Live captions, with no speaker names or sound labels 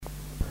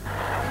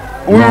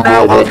We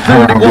now have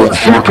 31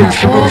 seconds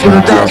to move to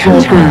the dance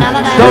floor crew.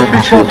 Don't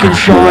be fucking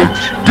shy.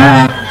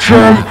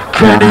 DJ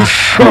Kenny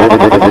Show.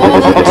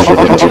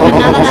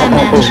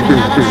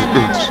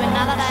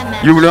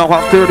 You now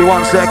have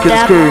 31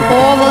 seconds, crew.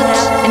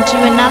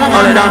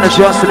 Hold it down to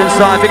Justin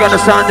inside. We got the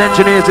sound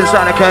engineers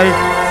inside, okay?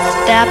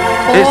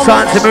 It's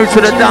time to move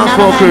to the dance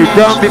floor, crew.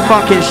 Don't be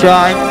fucking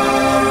shy.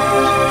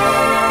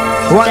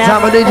 One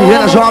time I need you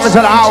here, so I'm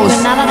into the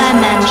house.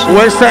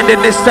 We're sending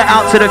this set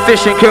out to the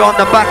fishing crew on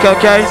the back,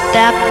 okay?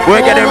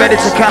 We're getting ready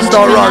to cast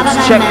our rods.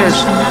 Check this.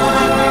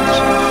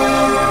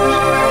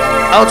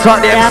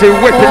 Outside the MC,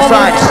 whip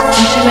inside.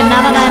 Into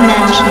another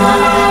dimension.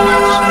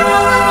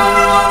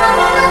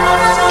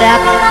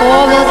 Step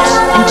forward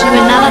into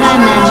another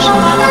dimension.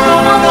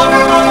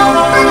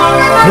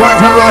 One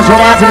time I show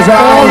out to the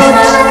house.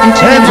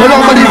 And for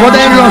nobody for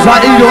them, you're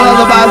like, you don't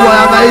have the bad boy,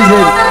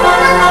 amazing.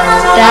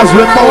 Step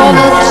forward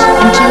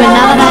into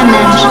another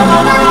dimension.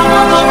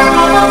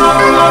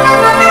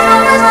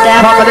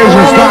 Step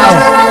combination style.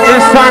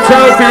 It's time to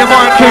open your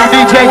mind, crew.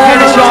 DJ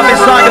Finish Arm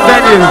inside the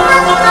venue.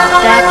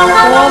 Step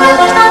forward.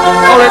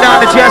 Hold it down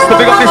to Jester,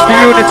 we got Mr.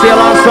 Unity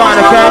alongside,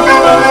 okay?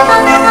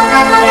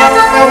 Step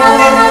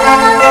forward.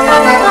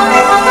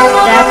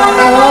 Step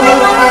forward.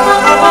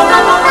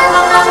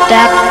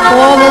 Step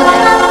forward.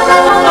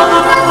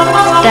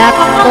 Step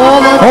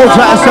forward. Hold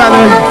tight,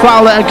 Simon.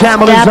 Fowler and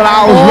Campbell into the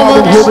house.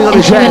 Robin moving on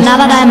the chest.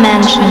 Another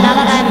dimension.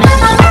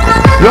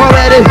 You're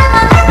ready?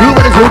 You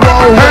ready to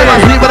roll? Hey, I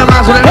see what I'm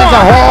asking. It's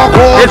a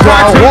hardcore. It's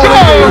right to go.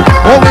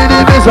 All we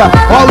need is a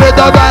all with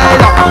the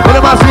data. What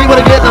am I seeing when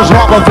I get this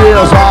rock? I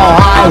feel so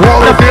high.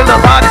 Hold the field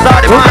up, hard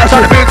side, the mind,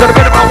 side, the beat, to the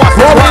bit of my watch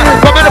this one.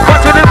 Come in the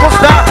punch and then pull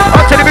stop.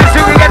 Up to the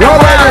music, we get the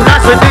wild.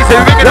 That's a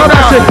decent, we get the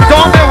down.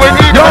 Don't be with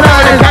me, don't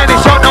have the candy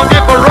shot, don't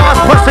give a Ross.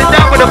 Push it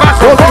down with a bass.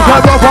 I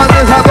go for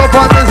this, I go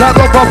for this, I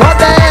go for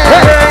this.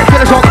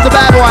 Finish off the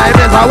bad boy,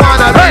 this I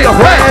wanna be your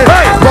friend.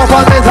 Go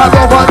for this, I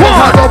go for this,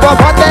 I go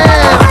for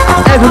this.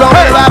 If you don't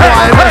be the bad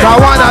boy, this I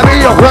wanna be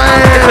your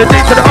friend. The D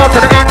to the O to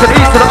the N to the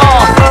E to the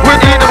R.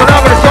 With E to the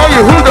W to show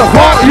you who the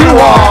fuck you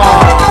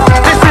are.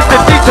 This is the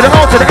D to the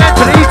O to the N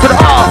to the E to the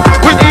R.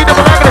 With E to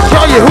the W to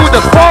show you who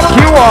the fuck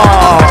you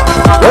are.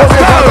 Let's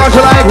go.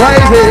 Like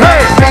crazy.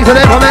 Hey, things are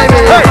there for maybe.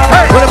 Hey,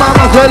 hey. When the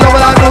mama said, love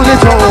it, I do this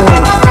too.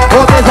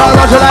 Oh, this all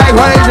got you like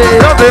crazy.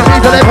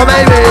 Things are there for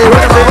maybe.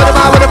 When the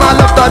mama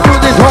love to do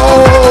this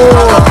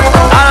whole.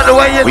 Out of the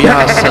way you We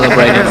are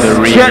celebrating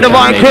the Share the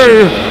wine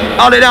crew.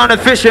 All it down the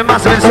fishing,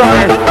 massive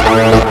inside.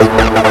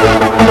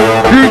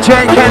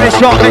 DJ Kenny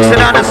Shot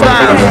mixing down the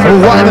styles.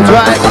 Right in the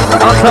track.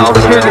 Outside all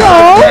the crew.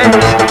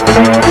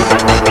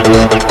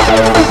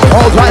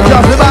 Hold tight,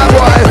 just the bad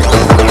boy.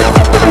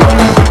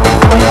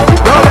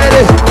 You're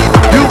ready.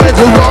 You get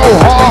to go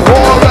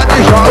hardcore at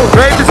the show.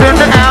 Ravens in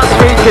the house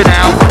freaking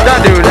out.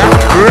 Don't do that.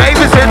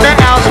 Ravens in the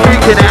house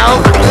freaking out.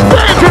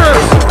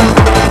 Dangerous.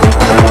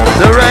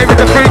 The Ravens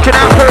are freaking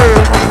out crew.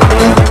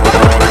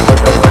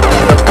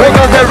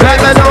 Because the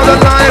Ravens on the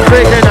line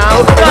freaking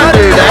out. Don't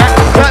do that.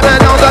 Batman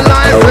on the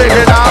line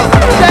freaking out.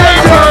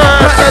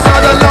 Dangerous. Batman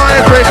on the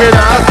line freaking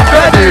out.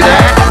 Don't do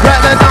that.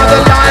 Batman on the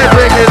line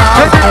freaking out.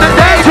 This is the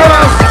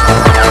dangerous.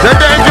 The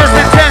dangerous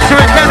intention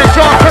with Kenny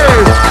Shot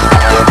crew.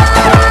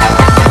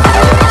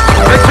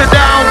 Mix it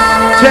down.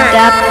 Check.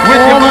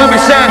 With your movie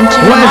set.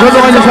 Where's the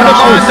noise in the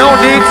house? No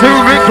need to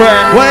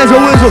regret. Where's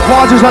the whistle?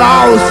 Forges in the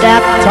house.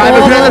 Step Time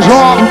to finish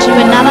off. into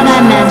another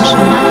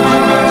dimension.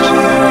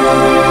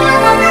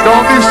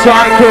 Don't be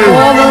shy, crew.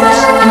 Forward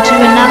into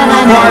another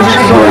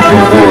dimension.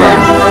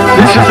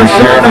 This is the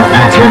sound of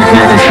DJ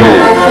Kenny Show.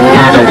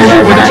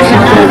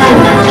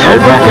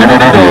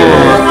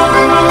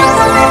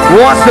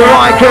 What's the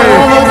right, crew?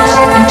 Forward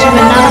into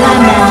another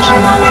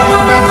dimension.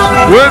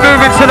 We're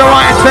moving to the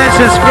right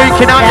intentions,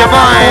 freaking out your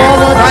mind.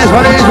 Nice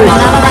one, easy.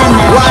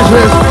 Watch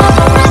this.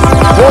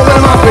 Over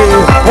in my feet,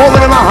 over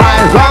in my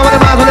eyes, down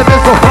in my the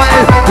pistol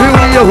fire. We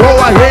will go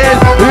ahead,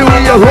 we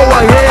will go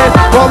ahead.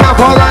 For my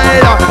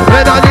later,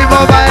 and I need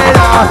my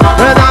later.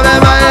 And I'm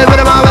in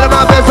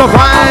my pistol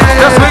fire.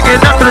 Just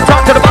swinging up to the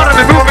top, to the bottom,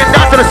 and moving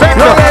down to the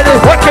center.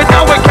 Working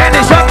now with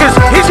Kenny Shot, 'cause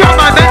he's got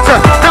my mentor.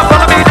 Now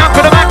follow me down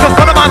to the back,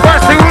 follow my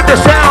verse through the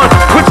sound.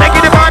 We're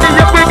taking your body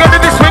up, we're gonna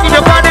be swinging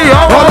your body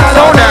all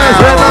so now.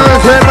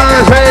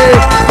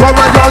 Come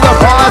on, y'all, the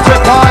party.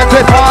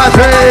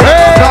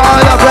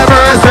 Lord of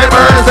mercy,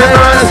 mercy,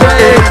 mercy.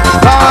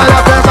 Lord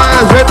of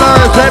mercy,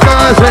 mercy,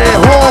 mercy.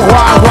 Oh,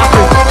 wow, watch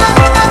it.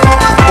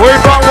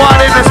 We've got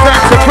one in the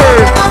center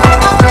crew.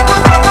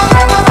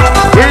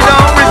 We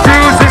don't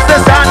refuse, it's the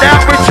sound that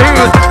we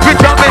choose. We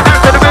jumping out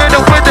to the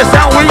middle with the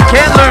sound we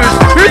can't lose.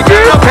 We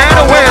get up and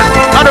a win.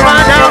 On the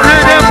ride down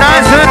rhythm,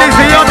 nice and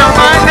easy on the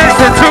mind.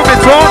 Listen to me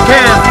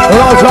talking.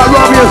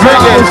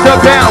 It's the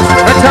bounce,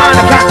 and time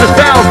to catch the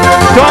spell.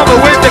 Double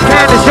with the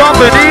candy shop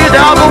and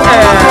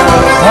E-double-L.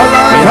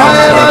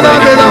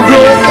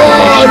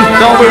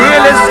 No, we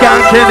really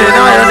skanking in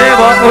our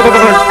neighborhood.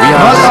 We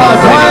are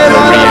celebrating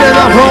the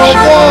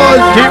reincarnation.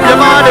 Keep your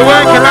body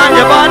working and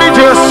your body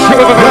just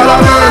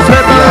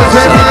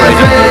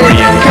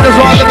Get us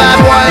on the bad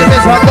boy,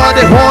 Miss Hot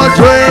Body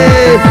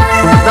Poetry.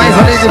 Nice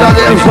I need it on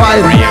the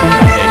inside.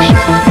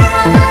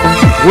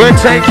 We're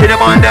taking the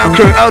mind down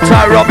crew.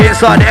 L-Tie Robbie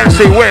inside the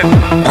MC whip.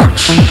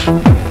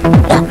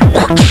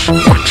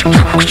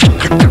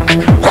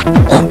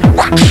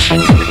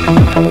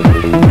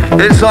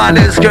 Inside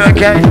this girl,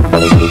 okay?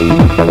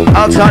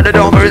 Outside the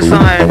door, we're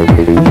inside.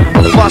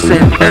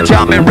 Busting, then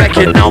jumping,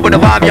 wrecking. Know with the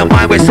vibe, your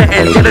mind we're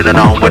setting. Get it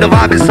on with the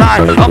vibe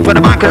inside. Up for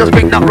the mic, cause I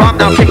speak that rhyme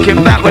now.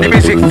 Kicking back with the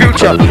music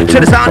future. To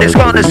the sound, it's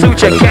gonna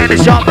suit you. Candy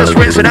sharp, just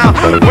rinsing out.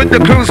 With the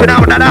crews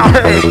without that out.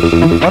 Hey.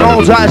 An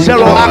old time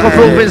Cheryl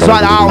Aquaproof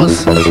inside the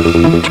house.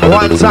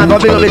 One time,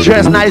 but big up the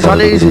dress, nice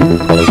and easy.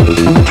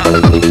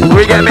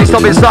 We get mixed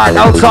up inside,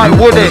 outside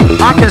Woody.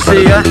 I can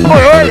see ya.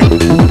 Oi, oi.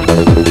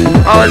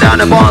 All down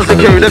the Barnsley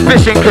crew, the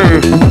fishing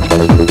crew.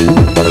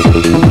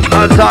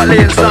 Outside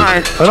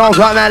inside. An old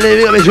time man,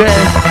 big up the dress.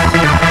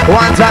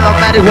 One time of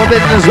medical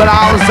business with the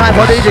house time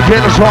for DJ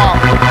King of Shark.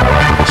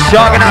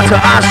 Sharking out to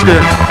Ashton.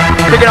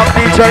 Picking up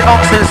DJ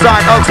Ox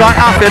inside, outside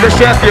Alfie, the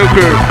Sheffield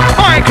crew.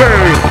 My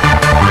crew.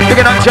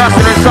 Picking up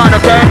Justin inside,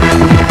 okay?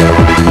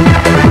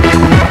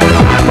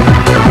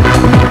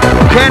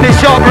 Candy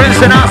Sharp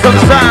rinsing out some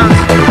sounds.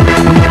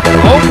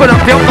 Open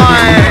up your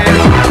mind.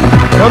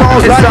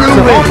 It's time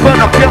to open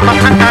up your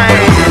mind.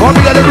 Well,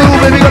 we got the room,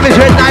 we got the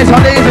shit nice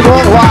and easy, go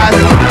wise.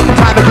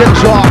 Time to kill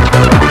shot.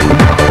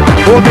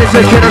 Oh, this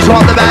is Kid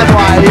Shark, the bad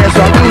boy. Yes,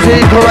 I'm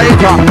music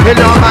creator. In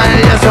your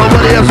mind, yes, I'm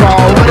with your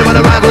soul. What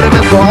am I going to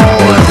miss the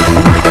whole?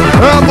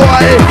 Oh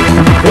boy,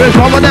 it's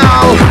rubber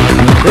now.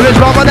 It is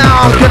rubber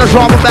now. Kid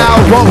Shark, the bell,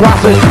 go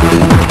crossing.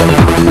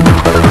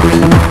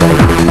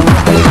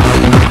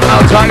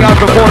 I'll tag out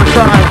before the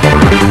time.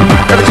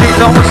 Never cheat,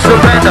 don't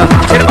surrender.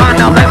 Take the mind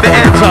now, let me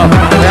enter.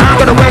 And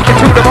I'm gonna wake you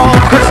to the bone,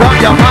 cause I'm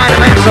your mind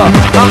and answer.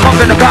 I'm up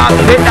in the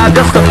cockpit now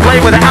just to play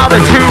with the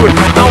altitude.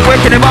 I'm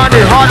waking him on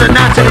it harder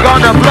not to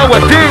gonna blow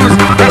a deuce.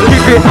 And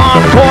keep it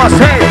on course,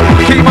 hey.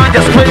 Keep mine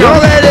just clear.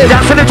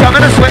 Dancing and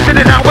drumming and sweating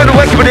and I'm gonna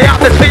wake you with the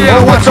atmosphere.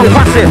 What's so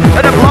passive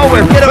and I'm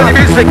blowing. With the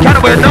music kind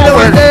of we're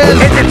knowing.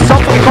 It's so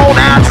cold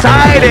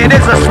outside and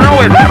it's a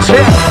snowing.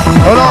 Shit.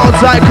 An old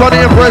time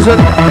Connie in prison.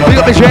 We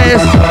got the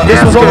chance.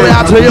 This was all the way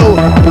out to you.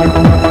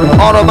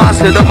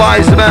 Automaster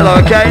device mellow,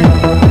 okay?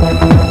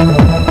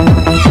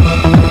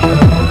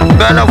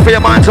 Mellow for your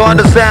mind to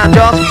understand.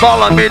 Just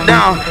follow me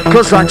now.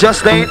 Cause I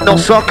just ain't no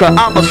sucker.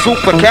 I'm a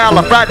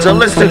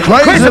supercalifragilistic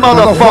crazy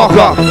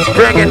motherfucker.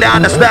 Bringing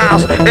down the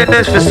styles in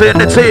this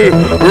vicinity.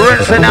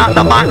 Rinsing out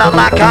the mind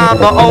like I'm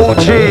the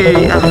OG.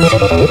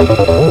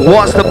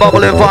 What's the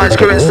bubbling vibes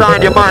crew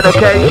inside your mind,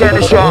 okay?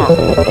 Kenny Sharp.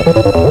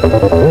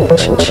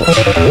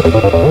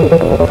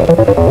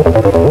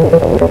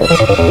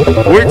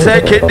 We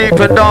take it deep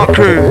and dark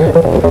crew.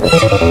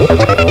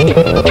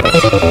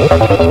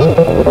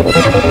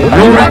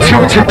 You're at you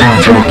to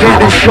DJ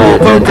Kenny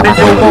Sharp, opening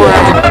your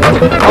mind.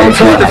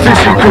 Outside the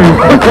fishing crew.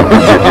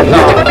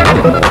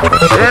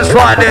 It's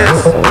like this.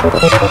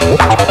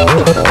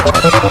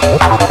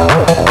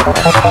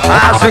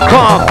 As we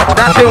come,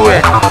 now do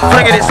it.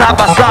 Flinging it side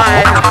by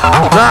side.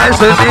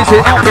 Nice and easy,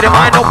 open your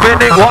mind,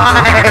 open it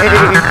wide.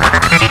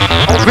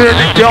 Open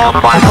it your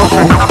mind.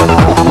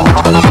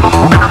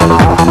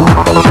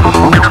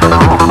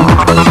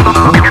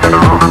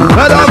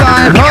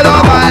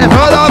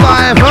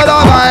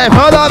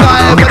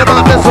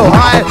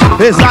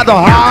 It's not the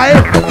high.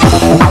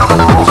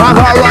 Time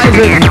for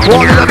rising.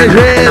 Walking up the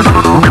hills.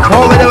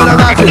 Over there with a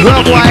massive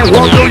club white.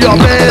 Walk through your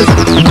biz.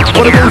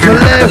 What it moves to the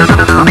left.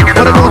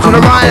 What it moves to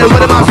the right. What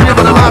it moves to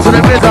the mouse and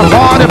the biz. A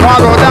party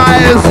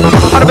paradise.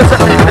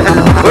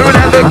 100%. We will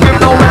never give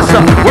no rest.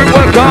 We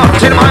work up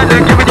to the mind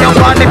and giving your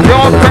body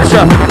pure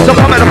pressure. So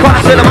come and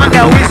across to the mind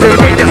now. We say,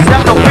 we just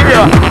have no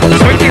fear.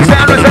 Sweet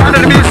sound is out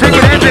of the music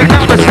and ending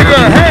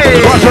atmosphere.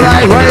 Hey. What's the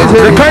life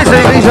crazy? The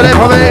crazy. These are them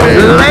for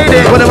baby. Lady.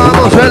 When the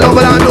mama fell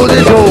over and do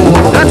this too.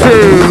 That's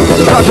it.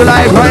 What's the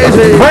life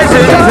crazy?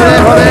 Crazy. These are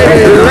them for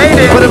baby.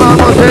 Lady. When the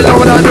mama fell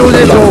over and do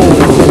this too.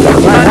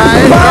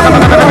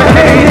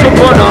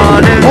 Put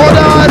on it. Hold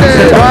on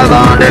it. Drive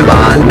on the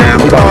man, them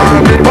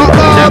Barbie. What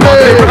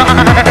Barbie?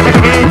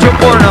 You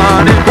put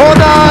on it.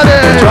 Hold on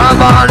it.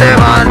 Drive on the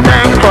man,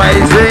 them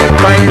crazy,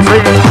 crazy.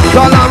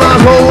 Salama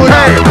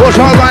soda. Push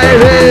on my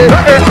head.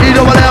 You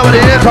know whatever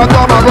it is. I'm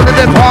going to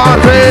the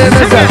party.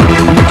 Listen.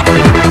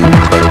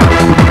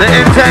 The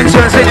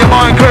intentions in your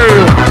mind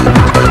crew.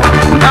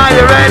 Now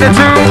you're ready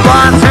to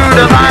run to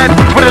the line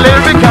with a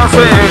lyrical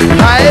swing.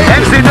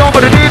 MC don't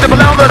but need to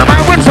belong to the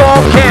man we're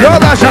talking.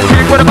 Just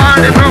keep with the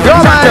mind and move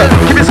inside.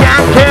 Keep it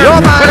skanking.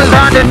 With the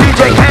sound and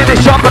DJ Candy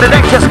Sharp on the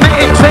deck just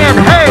mixing.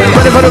 Hey!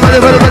 Ready for the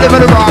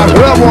rock.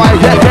 Real boy,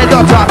 get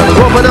up top.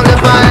 Open up your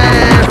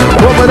mind.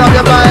 Open up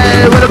your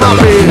mind. With my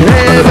feet.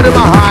 Hey, with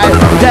my high.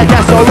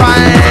 That's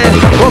alright.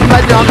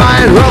 Open your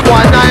mind. Real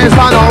boy, nice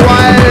and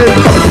alright.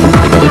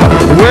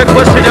 We're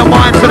pushing your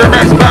mind to the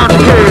next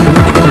boundary.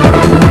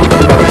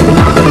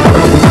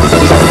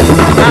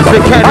 That's the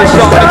Candy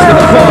Sharp next to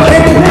the cross.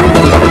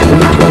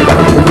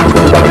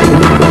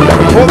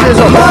 Hope there's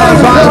a fire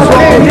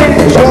slow.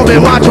 Show me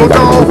what you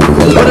know.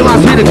 What do I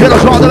see the killer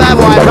shot the bad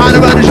boy trying to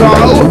run the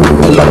show?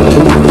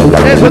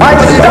 It's with the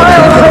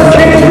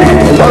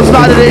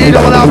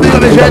double up, big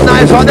up his head,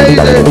 nice and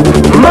easy.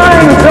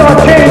 Minds are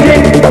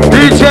changing.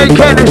 DJ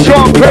Ken and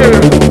Sean Crew.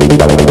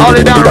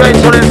 Only down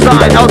Rachel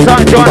inside,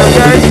 outside join,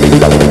 okay?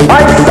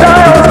 My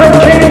styles are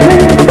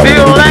changing.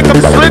 Feel like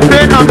I'm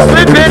slipping. Minds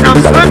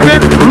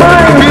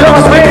Feel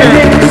I'm are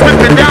changing.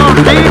 slipping down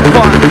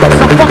deeper.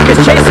 Some fuckers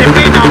chasing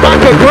me now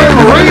like a grim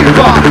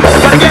reaper.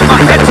 Gotta get my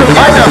head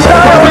together.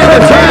 I'm in the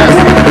chance.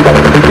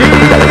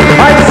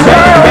 My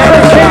styles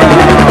are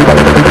changing.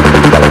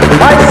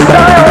 My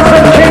styles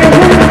are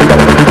changing.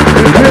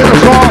 Hear the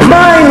song.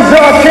 Minds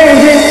are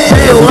changing.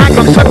 Feel like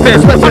I'm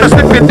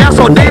slipping down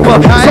so deeper.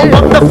 So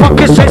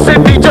motherfuckers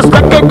chasing me just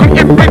like a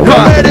green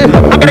reaper.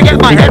 I'm gonna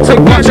get my head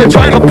together,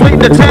 try to complete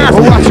the task.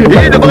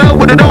 In the blood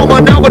with the dome,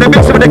 now with a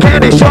mix with the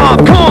candy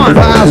shop. Come on.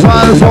 Fast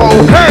and slow.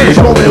 Hey.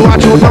 Show me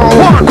what you know.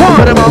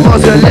 Put him on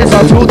muscle,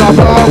 listen to the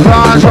flow.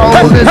 Control,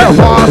 listen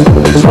fast,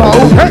 slow.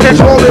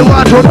 Show me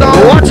what you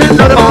know.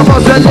 Put him on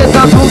muscle,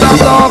 listen to the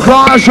flow.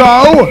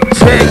 Control.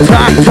 Tic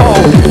tac toe,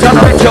 tell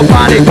her let your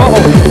body go.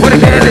 With a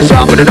candy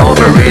shop with a dome,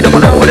 read them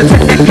along with a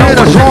ticket go.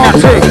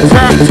 Tic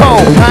tac toe,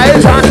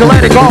 time to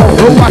let it go.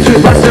 Watch it.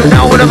 Bust it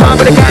down with a vibe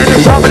with a candy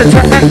shop with a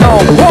techno.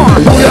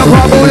 One.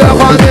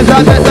 Booyah, this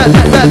that bass.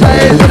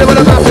 With it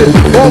with a massive,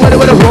 or with it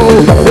with a roll.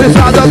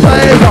 Inside the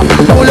bass.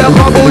 Booyah,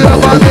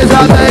 this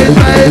that bass.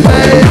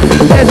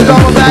 This is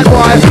all a bad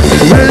boy.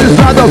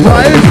 Inside the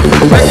bass.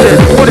 Listen,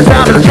 put it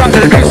down to the track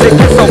and the music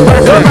gets so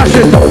pleasant.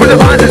 With the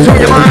lines into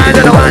your mind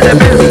and the line that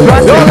is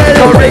pressing.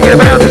 So ring it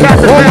about the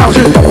gas and bells.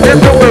 If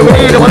don't we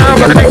need it, when I'm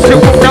gonna mix you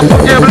up, up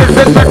on your bliss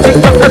and let's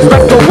take up this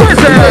like a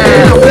wizard.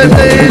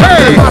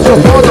 Hey!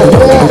 For the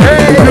war.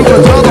 You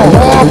can tell the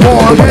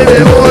hardcore. Give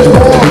it much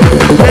more.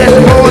 Let's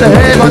go to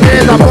heaven.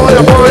 There's a boy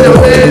upon your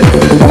knees.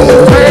 Who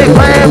take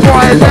land,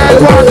 boy, that's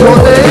what you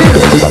need.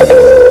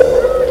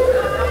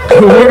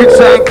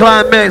 Wu-Tang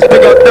Clan mix,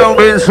 big up Dome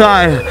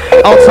inside.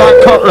 Outside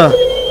Cutler.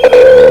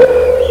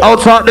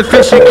 Outside the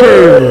fishing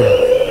crew.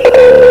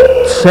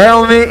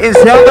 Tell me, is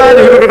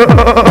somebody?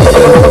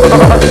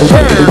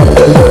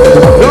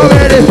 You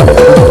ready?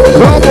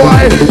 Go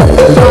boy.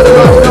 Start the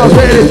rock, no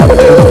steady.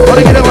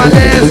 Wanna get up on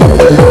dance.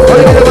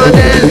 Wanna get up on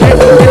dance.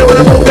 Get up on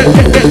the move.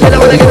 Get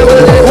up on the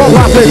dance. Walk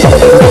off it.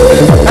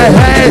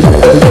 Hey.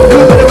 You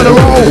ready with a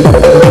roll.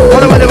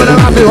 Wanna ready with a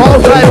massive whole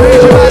side.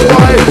 Reach your bad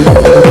boy.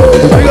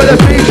 We got the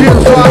feature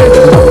inside.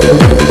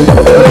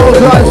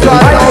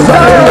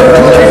 Outside.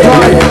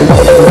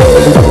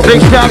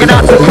 Big shout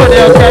out to Cuddy,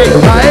 okay?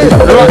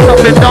 The rocks up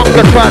in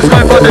Donker Trans,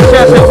 going for the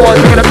champion boys,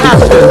 we're gonna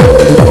pass it.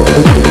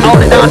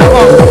 Hold it down the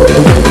rock.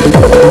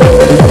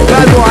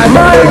 Bad boy.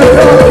 Minds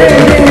are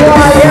changing.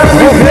 Why am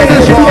We'll play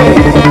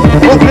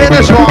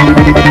this one.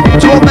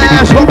 Two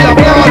man, from the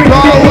blood,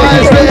 why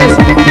is this?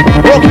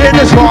 We'll play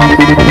this one.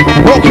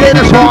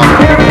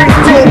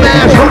 Two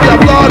man, from the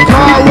blood,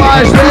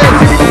 why is this?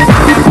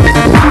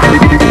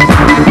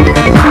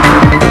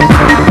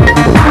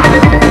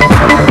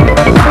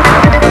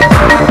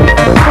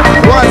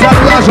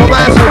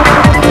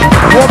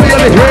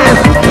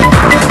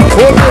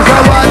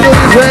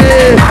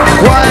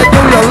 Why do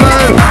you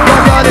learn?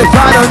 What's on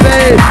inside of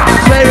me?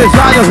 Stay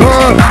inside of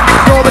her.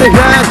 Nobody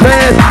can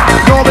face,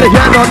 nobody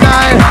can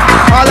deny.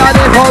 All I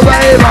did for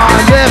raven,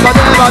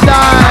 never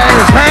die.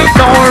 Ain't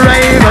no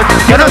raven,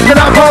 get us to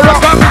the floor,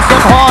 rock up with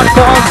some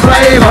hardcore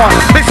flavor.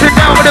 Mix it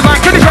down with the mic,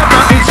 finish up,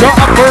 now each your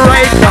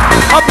operator.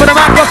 Up with the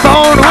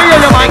microphone, we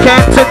are your mic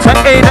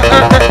entertainer.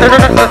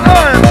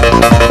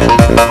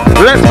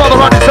 Let's follow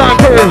on the song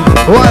crew.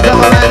 One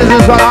time man, this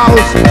is my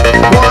house.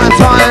 One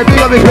time, big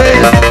up his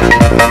face.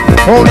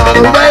 Hold on,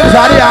 the waves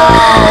are the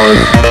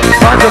house.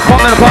 Bunch of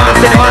coming apart,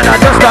 sitting on,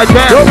 I just got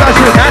jammed. Yo, watch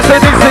it. That's the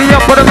DC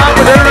up, put them out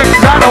with the lyrics,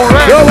 I don't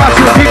rap. Yo, watch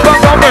it. Keep on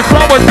going,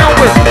 flowing,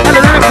 knowing. And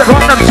the lyrics that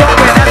run them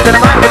showing. That's the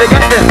mic, but they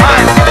get this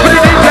high. With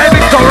the DJ,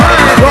 mix so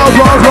right. Your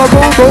guns are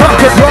boom boom.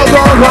 Your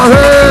guns are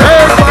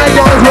hey. My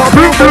guns are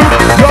boom boom.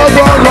 Your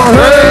guns are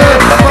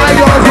hey. My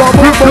guns are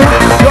boom boom.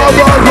 Your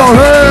guns are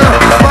hey.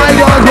 My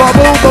guns are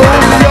boom boom.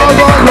 Your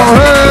guns are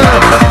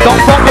hey.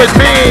 Don't fuck with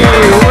me.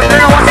 You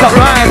know what's up,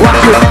 right?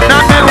 Watch it.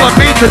 Not middle of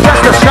beats, it's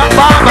just a shot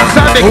bomb. I'm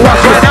standing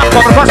right up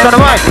on the first on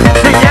the right.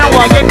 See, yeah,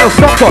 well, I ain't no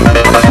stalker.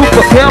 I'm a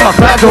super killer,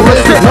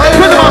 plagiaristic.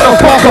 With the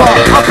motherfucker,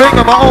 I'm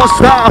bringing my own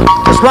style.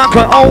 Just like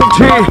an OG.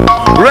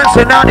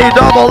 Rinsing out the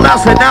double,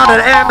 lasting out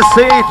an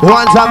MC.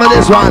 One time on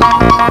this one.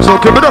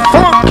 So give it a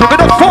funk, give it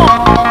a funk.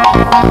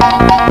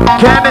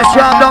 Can't this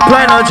job, don't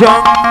play no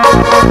junk.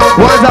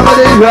 One time on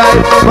this way.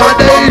 My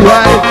days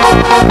right.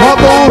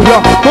 Move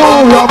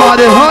your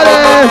body,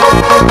 honey.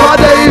 My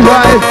days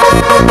right.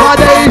 My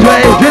days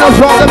right. Get us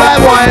from the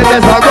bad wine.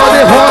 There's a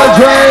running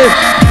hundred.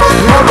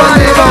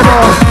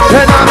 Unbelievable.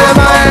 And I'm in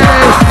my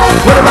head.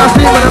 What am I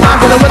seeing? What am I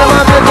feeling? What am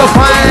I feeling?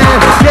 Fine.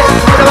 Get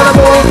up on the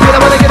move. Get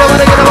up on the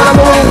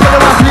move. What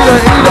am I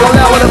feeling? Eat on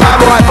that with a bad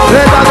boy.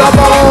 Head on the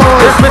bone.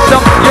 Just lift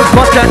up, you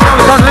bust that now,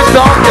 it's lift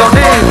up your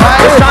name.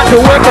 It's time to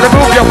work and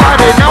move your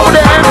body. Now with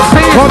the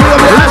MC.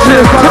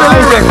 Listen to the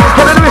lyrics.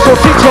 For the lyrics will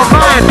teach your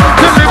mind.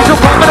 The lyrics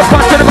will come with a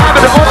punch to the mind,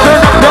 but it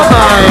open up your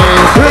mind.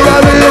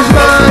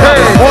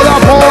 Hold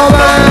up, man. Hold up,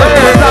 man.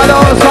 It's not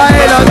on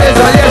silent. It's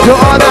a yes, you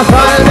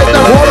understand.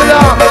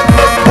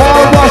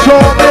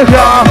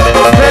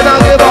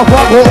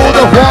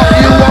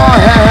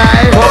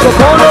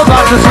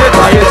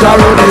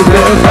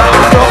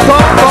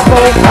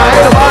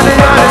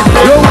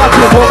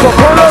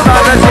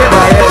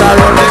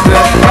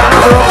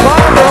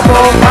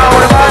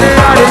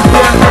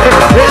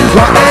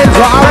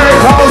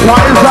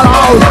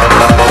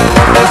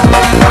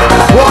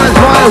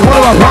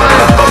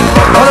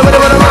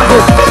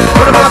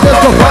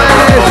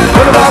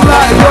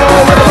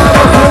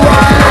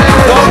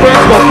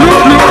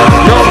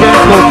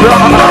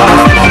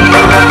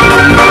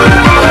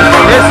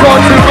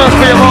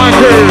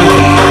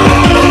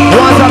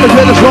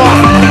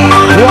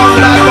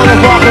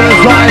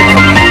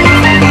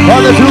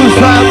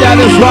 right down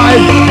this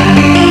ride.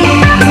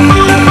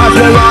 That's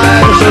the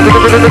ride.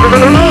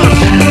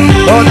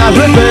 Oh, that's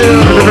it.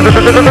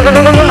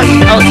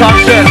 Outside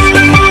chefs.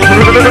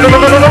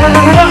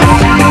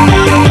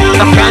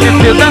 Can you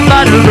feel that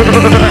bad?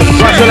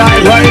 Watch your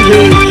life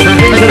crazy.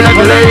 Things are like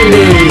a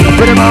lady.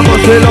 But the man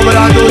must feel over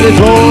and do this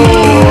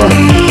whole.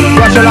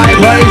 Watch your life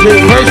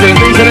crazy.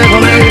 Things are like a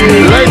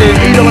lady.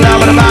 You don't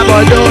have a bad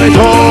boy do it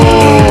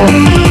all.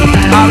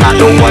 I like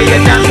the way you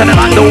dance and I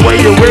like the way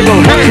you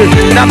wiggle. Hey,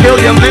 that girl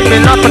you make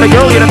me laugh and the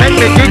girl you make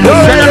me giggle.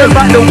 Send it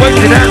back the way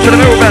you dance to the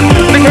movement.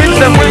 Make hips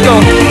and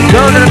wiggle.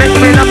 Girl you make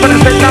me laugh and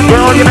I say that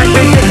girl you make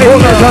me giggle.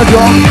 Hold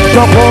on,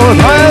 jump on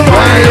time,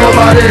 wind your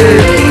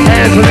body.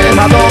 Answer me,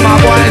 my dog, my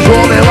boy,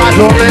 show me what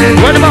you mean.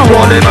 When am I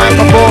holding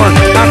microphone?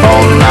 I'm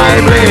all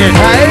lively.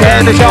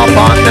 Get the shop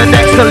on the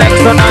deck,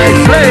 select so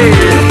nicely.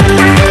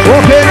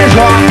 Okay, the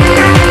shop.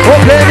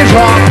 Okay, the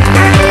shop.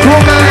 Two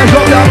guys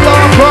up the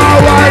block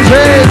for one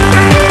shit.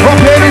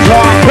 Okay, the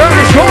shop. Okay,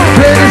 the shop.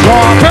 Okay, the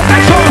shop.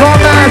 Two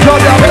guys up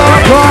the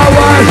block for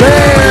one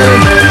shit.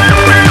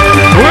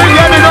 We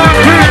get it on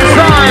to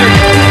inside.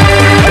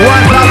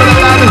 One time of the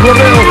land is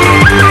revealed.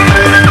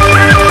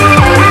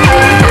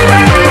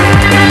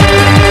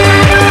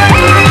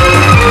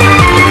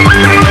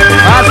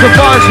 As the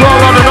boys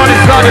roll on and on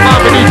inside, it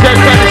might be DJ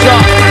Kenny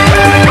Shop.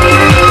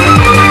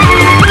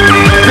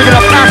 Picking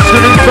up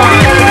Ashton inside.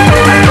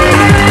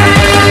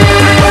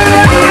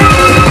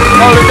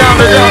 Hold it down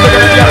the hill, we're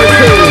gonna get it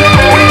too.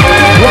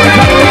 One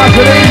time of life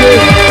is easy.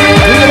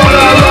 Think about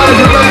our lives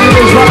and things in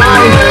this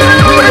life.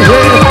 We're gonna see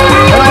it.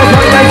 And I'll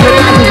tell you that your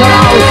life is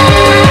allowed.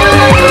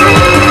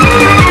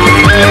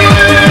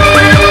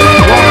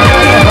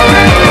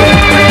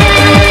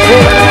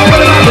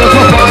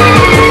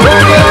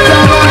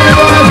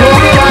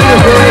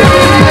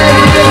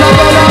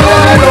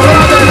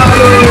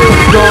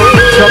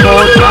 Come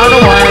on, try to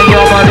wind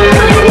your body.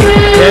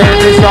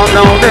 Get this up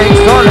now, things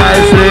so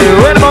nicely.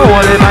 With my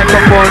holy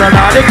microphone and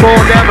all the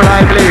code them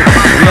lively.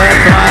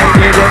 Let's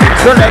like it,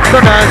 select so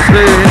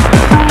nicely.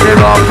 They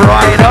rock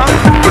right up,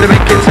 with the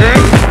make it sing.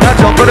 Now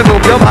jump and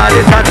move your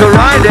body, time to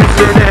ride and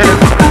sing it.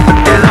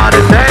 And all the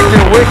thing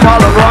we call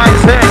them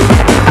rising.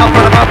 Up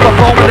on the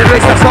microphone with the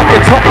lyrics that's up the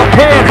top of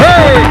here.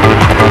 Hey!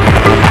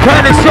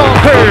 Can it so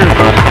clear?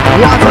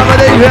 One time of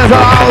the years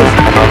house.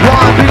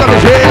 One big up the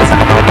cheers.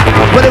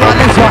 What about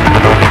this one?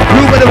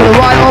 You better with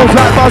the right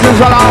outside buzzers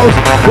on house.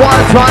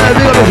 One trying to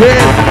big up the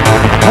cheers.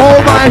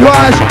 Oh my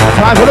gosh.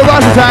 Time for the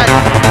rush attack.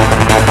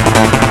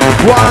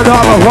 One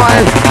time of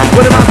fire.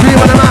 What am I feeling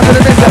when I'm out to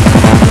the distance?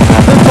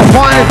 This is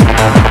fine.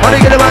 Wanna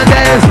get a man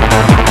dance.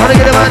 Wanna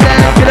get a man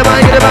dance. Get a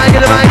man, get a man,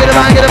 get a man, get a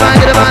man, get a man,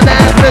 get a man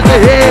dance. Mr.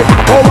 Head.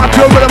 Oh my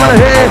children, I'm on the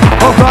head.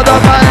 Oh, further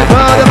by,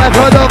 further by,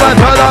 further by,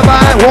 further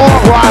by.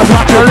 Walk, walk,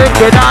 walk. The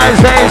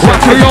liquidization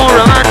to your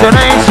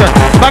imagination.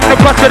 Back the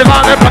clutch of the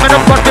vibe, coming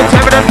up with the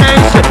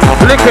nation.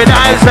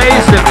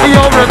 Liquidization to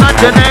your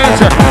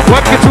imagination.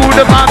 Working through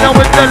the vibe now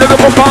with the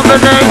lyrical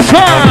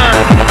combination.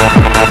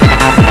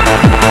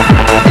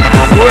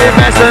 We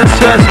mess and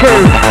stress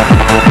crew.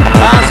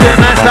 As we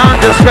mess down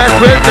the stress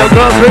with the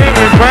girls we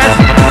impress.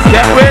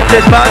 Get with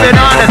this vibing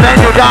on and then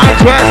you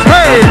digest.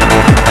 Hey!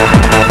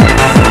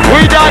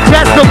 We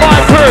digest the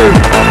vibe crew.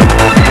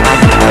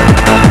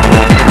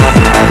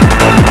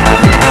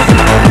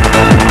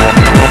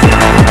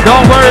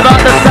 Don't worry about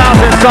the sound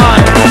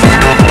inside.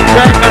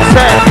 Check and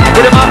set.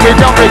 With the monkey,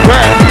 don't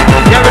regret.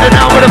 Get rid of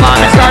now with the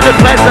mind inside the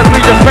place that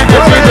we just spent the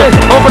season.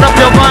 Open up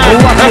your mind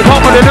and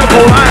come with a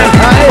little rhyme.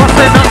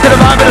 Busting up to the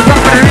vibe of the top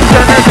of the reach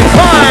and every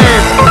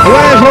time.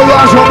 Where's the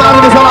rush from out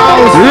of this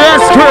house?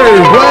 Yes,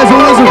 crew. Where's the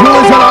whistle from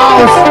this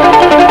house?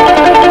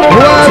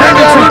 Take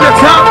me to the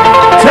top.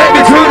 Take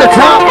me to the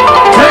top.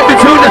 Take me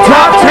to the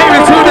top. Take me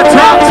to the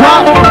top.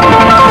 Top.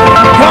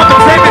 Come on,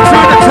 take me to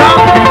the top.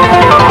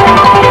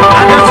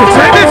 I got to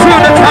take me to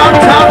the top.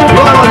 Top.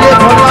 Run on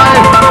live for life.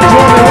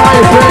 Show me why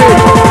you say.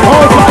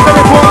 Hold on to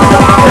the phone.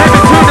 Take me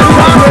to the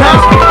top.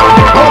 Top.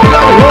 Hold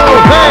on the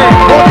road. Hey.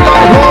 Hold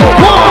on the road.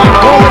 Come on.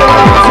 Hold on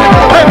the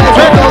road. Hey,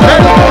 hey, hey.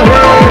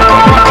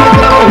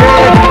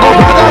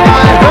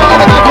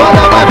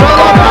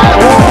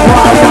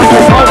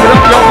 Open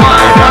up your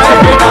mind. I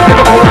ain't been out to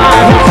the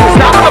line.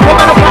 Stop the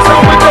woman of my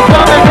soul with the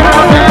blood. They get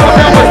on there.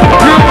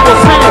 You will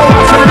see.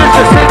 So this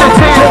is in the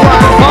team.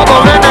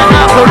 Bubble in the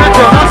house. So this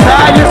is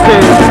how you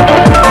see.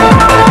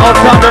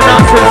 Outside the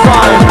nuts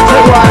inside.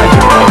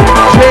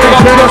 Big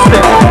up your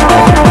step.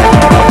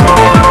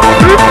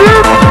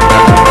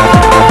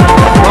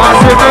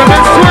 Watch it move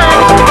and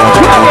swing.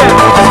 Drag it.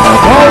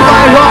 Oh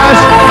my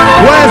gosh.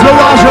 Where's the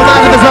rush from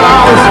out of this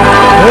house?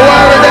 Where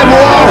are them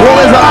war? Who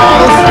is the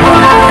house?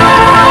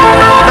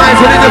 Nice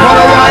and easy for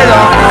the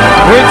rider.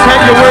 We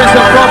take your words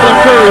and problem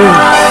too.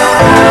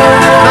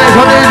 Nice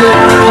and easy.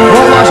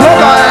 Oh my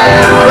shoulder.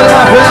 With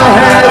my feel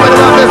head. With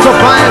my fist so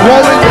fine.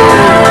 Roll with me.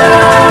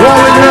 Roll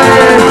with me.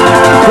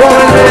 Roll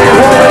with me.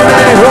 Roll with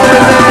me. Roll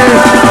with me.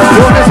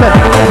 Roll with me.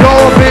 No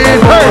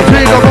people.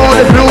 Think about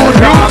the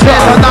future.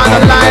 There's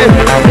another life.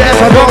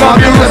 There's another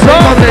music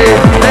for me.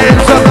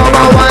 There's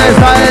another one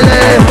style.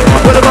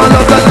 With a man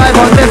of the life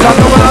on this. I'm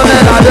the one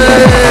that I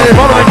did.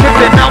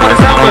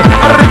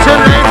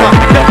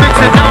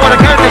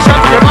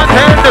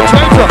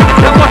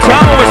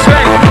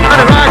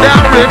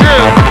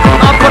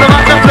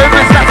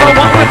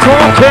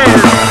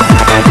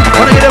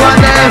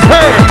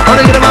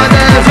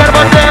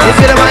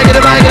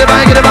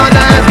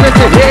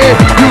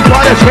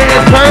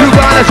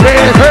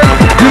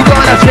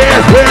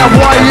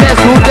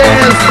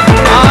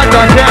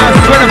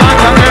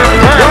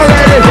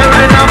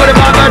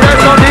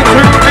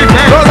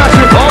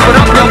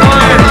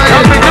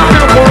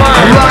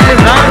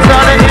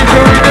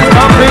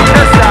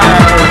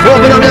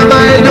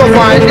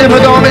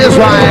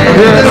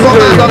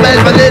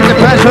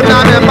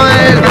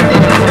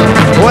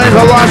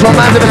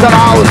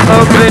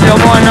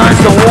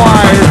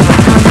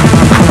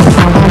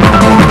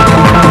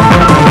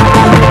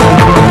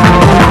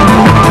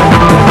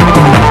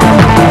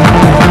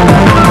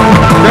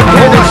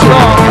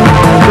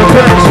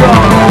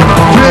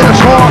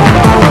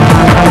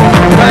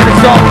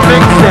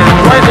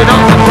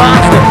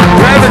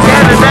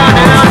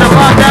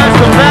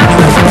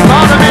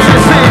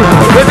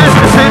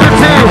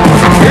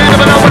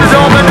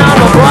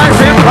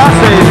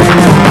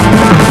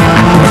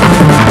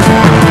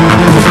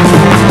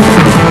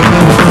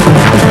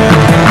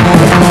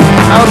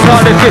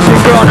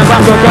 kissing girl on the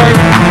back, okay?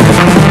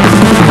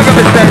 Look at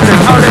this dancing,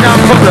 hold it down,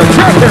 problem,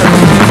 check it.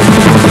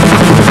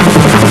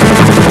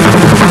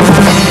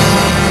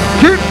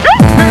 Keep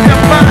jumping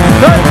your back,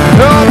 hey,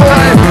 No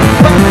boy.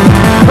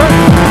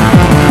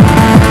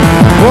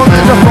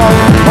 Woman the phone,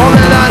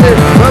 woman on it,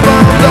 my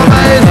mom's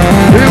amazed.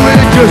 We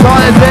will just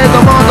on it, there's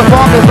a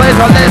motherfucking place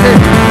I live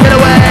in. Get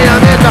away, I'm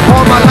in the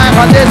whole my life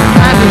on this.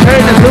 And the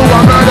chain is who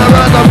I'm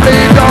murderer, the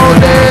bleed on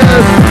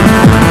this.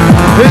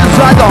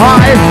 Inside the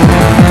hive.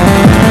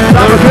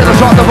 Now we're gonna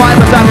shot the vibe,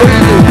 but that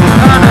easy.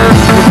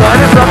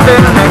 Decided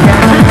something and I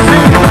can't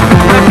see.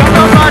 I got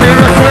no money,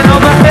 wrestling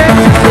over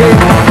ecstasy.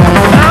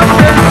 I've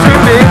been too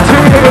big to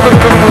you.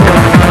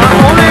 I'm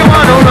only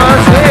one who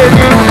loves you.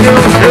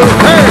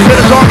 Hey, Get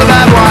us on the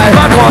bad boy.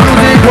 Bad boy.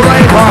 Music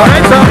parade boy.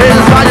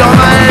 Inside your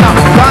man.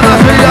 Time to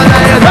see your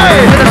name.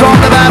 Hey. Get us on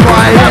the bad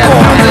boy. Bad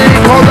boy.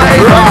 Music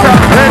parade boy.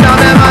 And I'm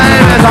in my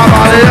aim. It's a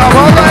body of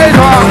a parade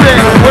boy.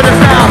 sing with the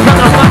sound,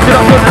 something I'm punching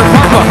up with the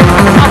pumper.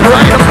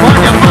 Operate upon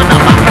your man,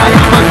 I'm a guy,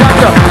 I'm a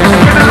doctor.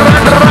 Spinning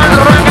around, gonna take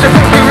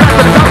you right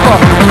to the dumper.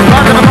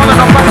 Rising above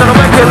and I'm passing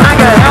away to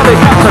like a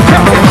helicopter.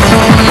 Check it.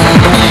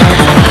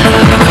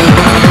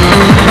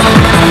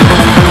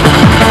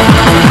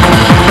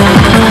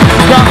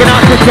 Talking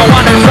out to your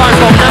one and sign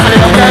from family,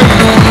 okay?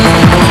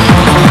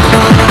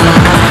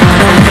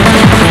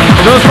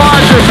 The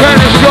vibes are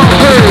turning your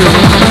food.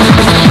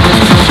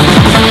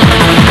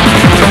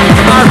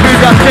 As we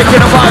got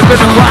sticking a vibe in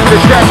the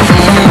plastic check.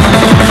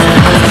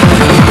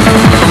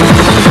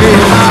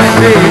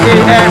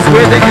 B-I-D-E-S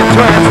with the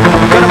interest.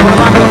 Gonna put a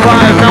mic on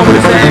five, now with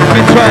the same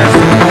interest.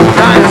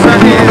 Nice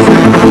and easy,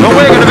 but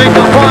we're gonna make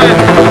them fine.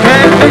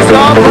 Can't be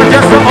stopped, but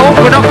just to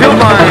open up your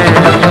mind.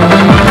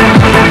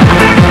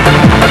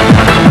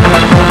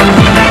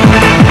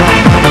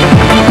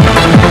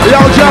 Yo,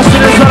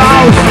 Justin is in the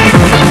house.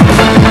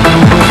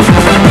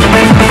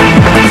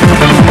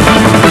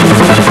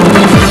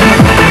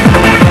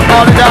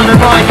 Holding down the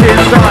mic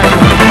inside.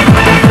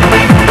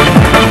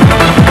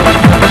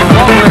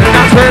 Rolling,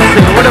 that's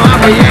twisting. What am I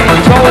being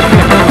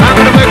choking? I'm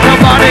gonna make my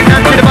body,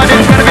 and see the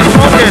body's gonna be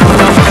smoking.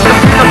 The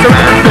feet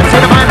surrounded,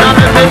 see the mind not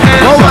living.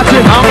 Oh, watch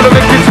it. I'm gonna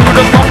make you to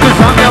the focus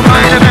on your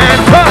mind and man.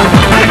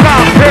 The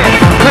cockpit,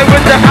 play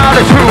with the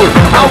altitude.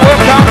 I'll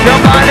work out your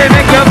body,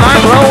 make your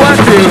mind blow a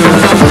tune.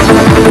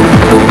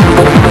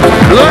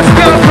 Let's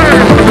go,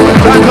 friend.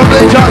 Time to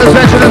bleach out the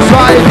session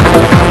inside.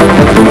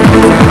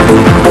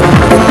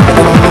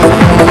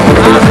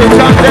 As we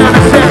jump down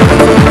the set,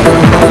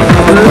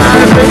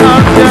 life is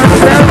up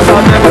yourself, so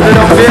never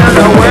don't feel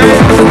no way.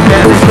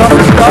 Can't stop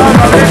the start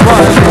of this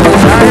one.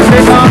 Life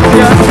is up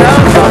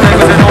yourself, so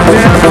never don't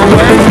feel no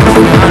way.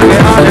 I'll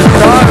get on the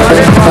start of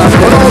this one.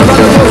 When all the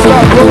little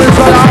stuff goes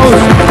inside the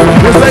house,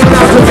 we're taking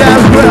out the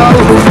gas grill.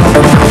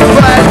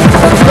 Fred,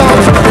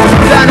 Stone,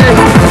 Danny,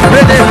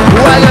 Vinny,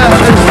 Wagger,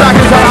 and Stack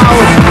inside the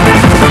house.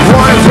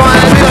 One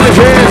time, me on the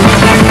kids.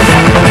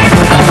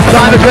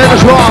 Time to clear the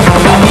swamp.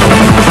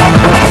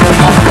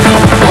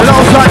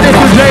 Alongside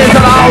Nicky J into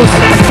the house.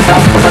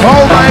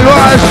 Oh my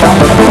gosh.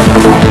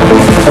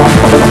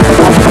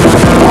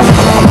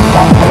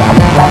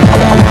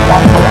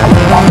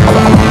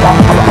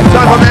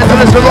 Time for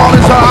Mentalist to roll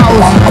into the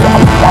house.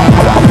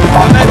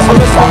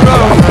 Mentalist on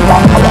road.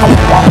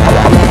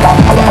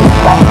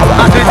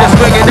 I did just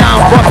swing it down,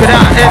 rock it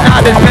out, and I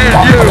didn't mean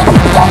you.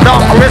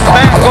 Long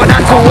wristband going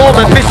out to all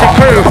the mission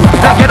crew.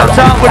 Now get on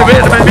top with the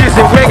rhythm and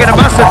music, we're gonna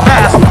bust it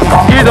fast.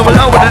 Either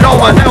below with it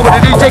over, now with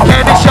the DJ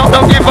Candy Show,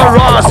 don't give a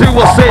rise, who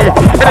will see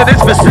in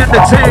this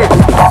vicinity.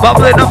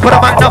 Bubbling up, but I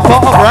might not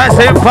fall,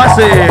 rising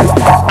pussy.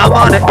 I'm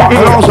on it,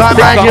 Alongside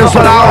Maggie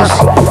inside the house.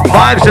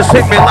 Vibes just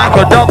hit me like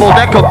a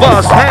double-decker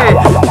bus, hey.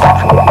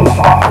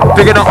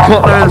 Digging up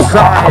Cutler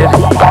inside.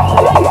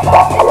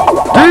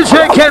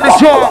 DJ Candy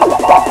Show.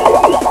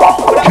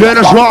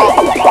 Candy Show.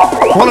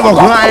 One of a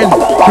kind.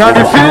 Can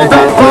you feel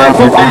that vibe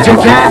from DJ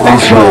Candy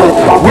Show?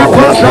 We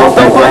push out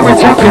the way, we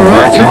take you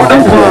right to the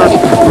bus.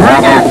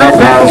 Ringing the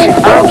bells,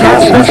 I'll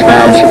catch the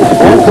spells.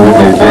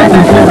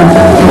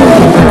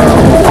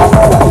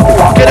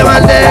 Get him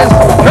on dance.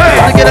 Hey!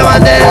 Get him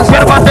on dance.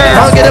 Get him on dance.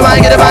 Oh, get him on,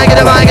 get him on, get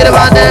him on, get him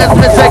on dance.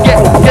 Let's say get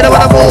him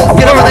on the move.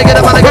 Get him on, get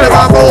him on, get him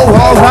on move.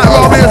 All that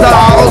Robbie is the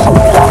house.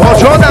 Oh,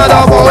 show now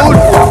the mood.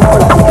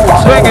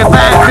 Swinging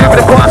back,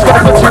 moving the boss, gonna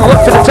put you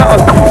up to the top.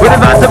 With the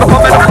vibes ever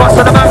coming across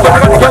to the man, we're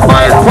gonna get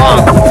my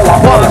punk.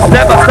 One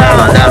step I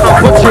stand down,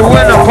 I'll put you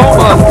in a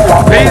coma.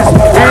 Please,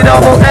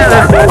 E-double-L,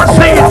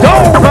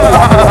 C-Dover.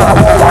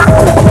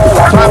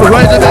 Time to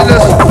raise the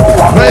business.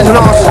 Raising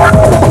us.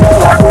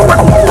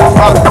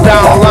 Up,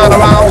 down, round,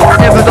 around.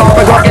 If the dog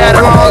is gonna get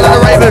around, and the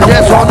Ravens,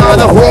 yes or no,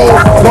 the whole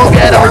won't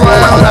get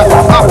around.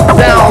 Up,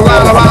 down,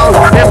 round, around.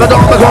 If the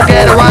dog is gonna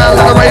get around,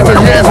 and the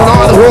Ravens, yes or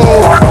no, the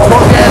whole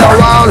won't get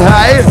around.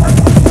 Hey,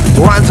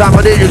 one time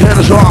I did you turn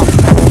the song.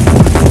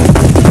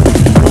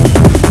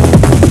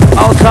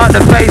 Outside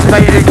the face,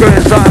 baby, go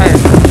inside.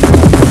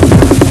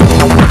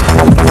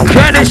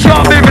 Candy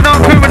Shop, moving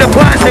on, moving the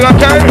plastic,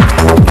 okay?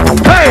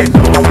 Hey,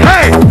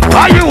 hey,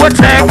 are you a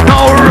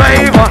techno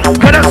raver?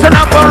 Can I send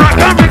up a rock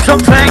and bring some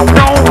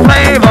techno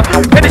flavor?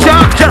 Candy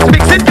Shop, just Just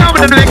mix it down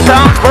with the mix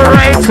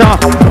operator.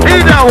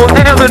 You know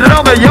whatever the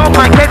longer your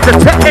mind gets a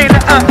check it.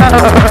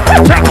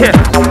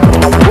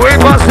 We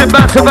bust it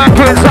back to back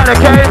inside,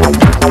 okay?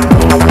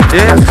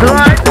 Yes,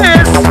 like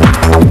this.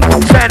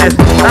 Tennis,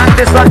 like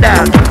this, like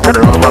that. To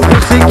the room of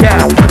pussy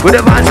cat. With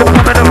the vibes of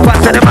coming and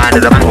fast in the mind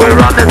of the man. We're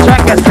on the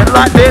track. I said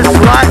like this,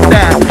 like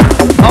that.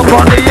 Up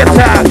on the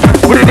attack.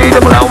 With the need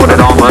of blow, with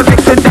it on, we'll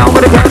mix it down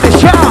with the candy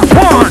sharp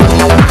one.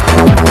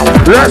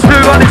 Let's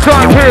move on this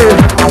side here.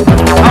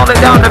 Hold it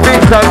down the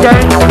beats,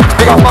 okay?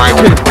 We got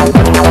Mikey.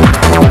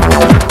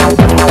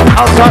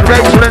 Outside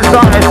Rachel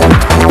inside.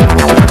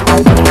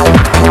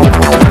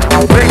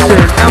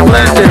 Mixing and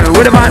blending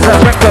with the vibes that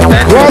check up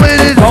then.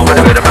 Home with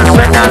the rhythm and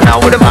set down now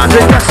with the vibes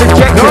that just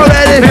injected.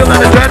 Feeling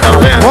the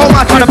adrenaline. On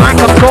the mic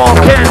I'm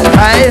talking.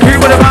 Keep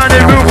with the mind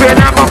and moving,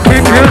 I'm gonna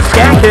keep you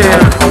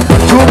skanking.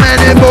 Too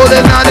many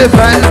bullets on the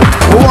fence.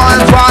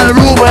 One for the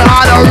roof and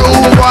other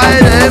roof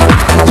wide.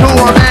 Too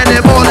many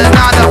bullets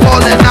on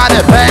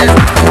the fence.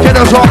 Get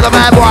us off the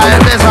bad boy,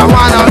 miss I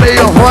wanna be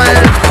your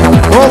friend.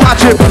 Oh,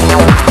 watch it.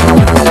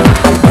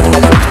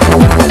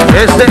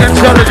 It's the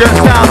intelligent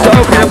sound to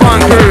open your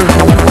mind, crew.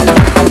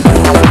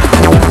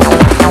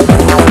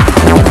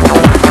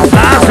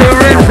 As it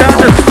rings down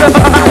the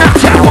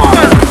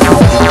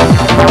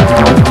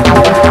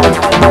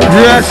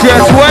Yes,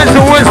 where's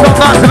the wisdom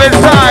massive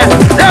inside?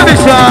 Don't be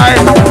shy.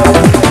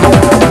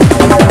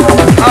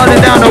 Hold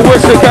it down the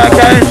whistle,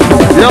 okay?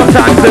 Your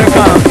time to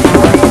come.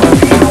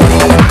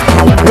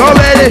 You're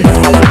ready.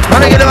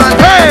 Wanna get him on.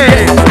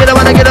 Hey! Get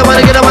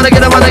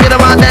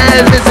him on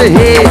dance. This is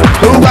here.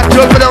 Who got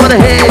your foot on the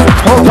head?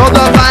 Hold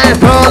the vine,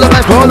 pull the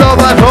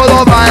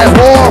vine.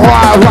 Oh,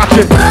 watch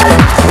it.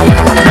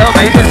 Tell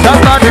me, is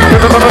somebody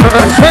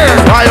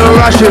rushing? Why you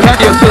rushing? Can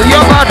you feel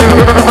your body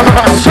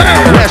rushing?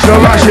 Yes,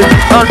 you're rushing.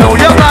 I know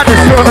your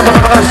body's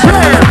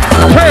rushing.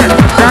 Hey,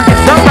 now is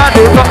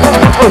somebody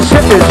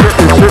rushing?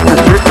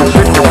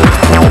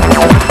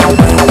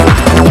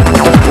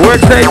 We're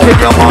taking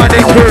your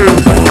morning crew.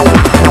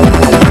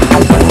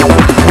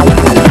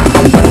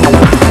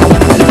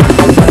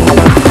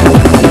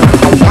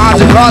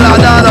 Call out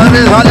down on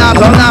this, hold up,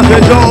 I'm not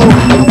for Joe.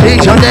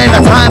 Each and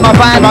every time I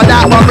find my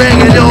that one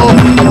bringing you.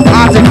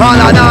 I say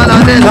call out down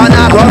on this, I'm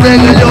not for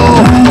bringing you.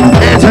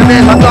 It's a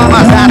miss, I'm done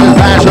my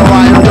satisfaction,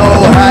 why you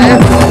know, hey?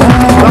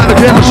 Trying to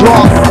get the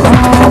strong.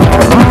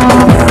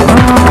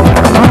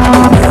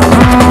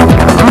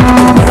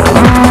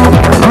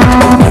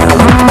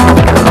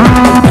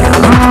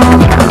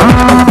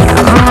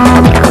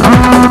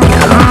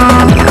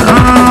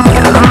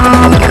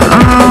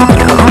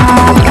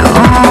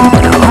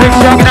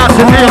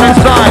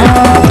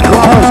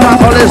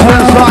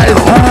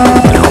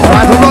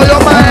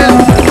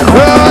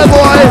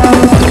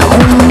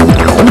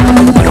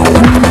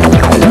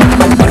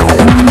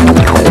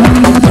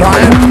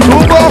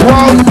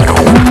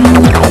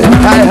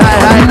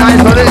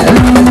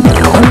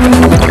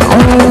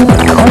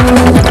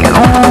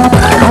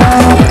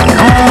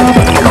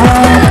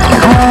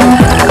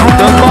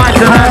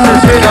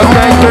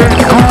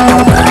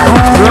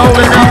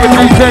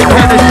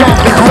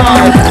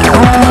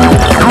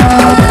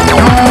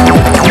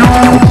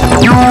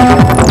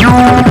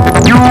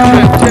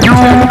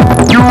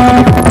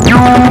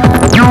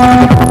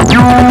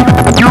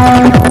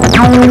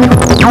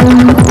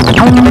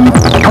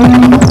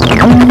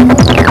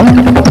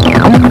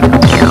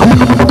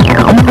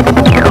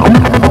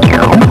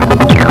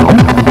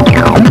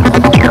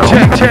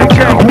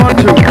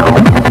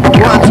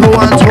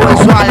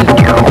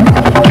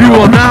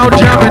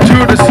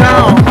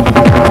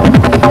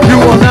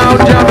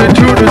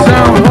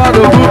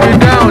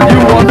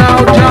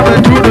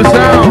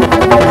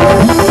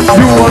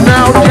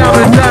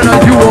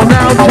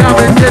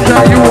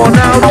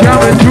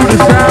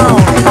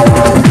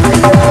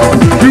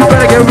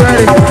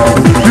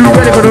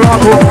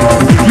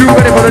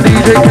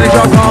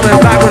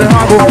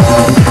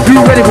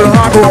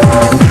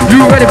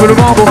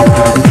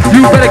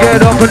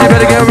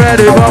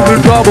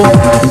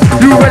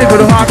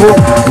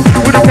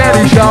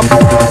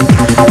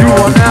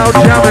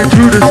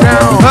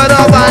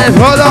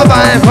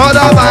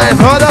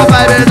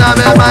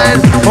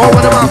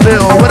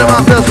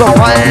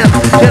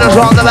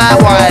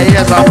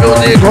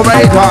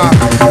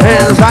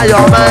 Inside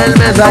your mind,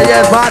 Mr.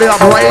 Yes, body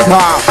operator.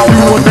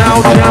 You are now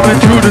jamming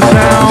to the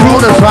sound. To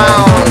the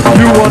sound.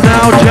 You are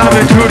now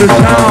jamming to the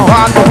sound.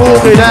 Rock the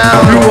boogie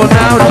down. You are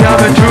now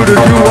jamming to the.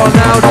 You are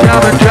now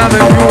jamming.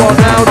 You are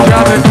now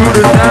jamming to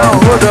the sound.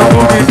 Put the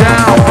boogie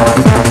down.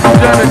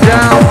 Jam it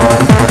down.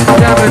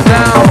 Jam it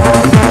down.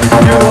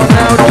 You are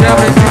now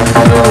jamming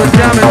to the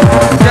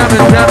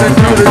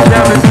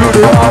jamming to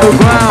the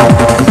underground.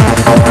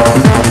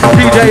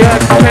 DJ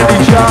X, Kenny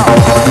Sharp.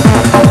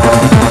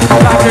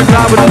 Back in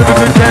time with a little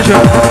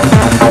contention.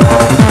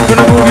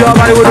 Gonna move your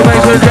body with a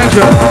bass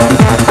injection.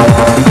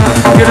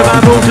 Get a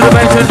man move to the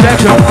bass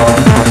injection.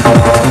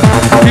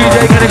 DJ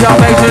Kenny Sharp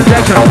bass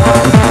injection.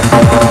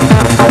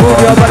 Move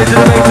your body to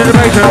the bass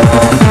generation.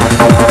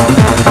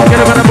 Get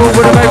up and move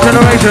with the bass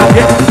generation.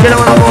 Get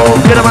on the move,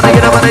 get on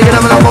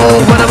the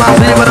move, with the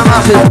masses,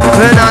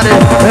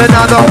 and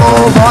on the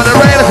move, on the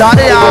ravens, on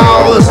the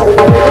hours.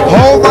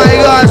 Oh my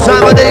God,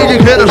 son of a DJ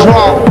Kenny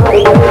Sharp.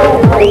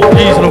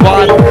 He's on the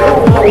vibe.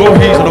 Go,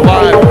 he's on the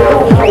vibe.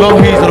 Go,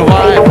 he's on the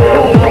vibe.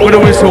 With the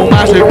whistle,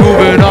 massive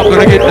moving up,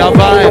 gonna get that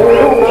vibe.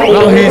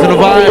 Go, he's on the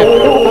vibe.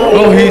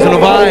 Go, he's on the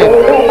vibe.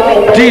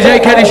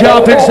 DJ Kenny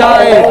Sharp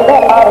inside.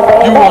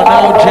 You are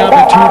now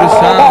jamming to the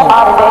sound.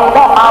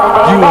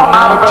 You are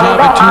now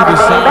jamming to the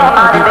sound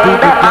of the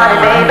boogie down.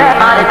 You are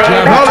now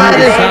jamming to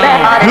the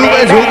sound. You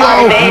guys who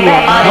go,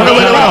 on the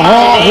way to the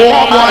hall,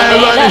 warm wire,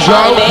 run the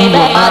show.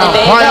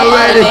 Are you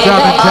ready?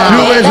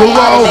 You guys who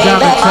go,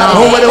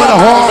 over to the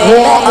hall,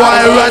 warm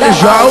wire, run the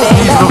show.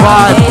 He's the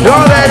vibe.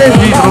 You're ready?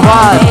 He's the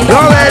vibe.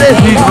 You're ready?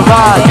 He's the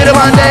vibe. Get him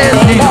on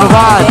dance. He's the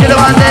vibe. Get him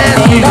on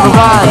dance. He's the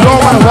vibe. You're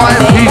on the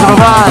wire. He's the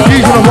vibe.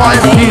 He's on the wire.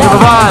 He's the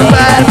vibe.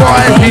 Bad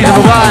boy. He's the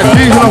vibe.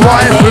 He's on the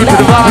wire. Move to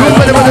the vibe. You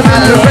ready for the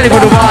middle? You ready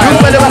for the vibe?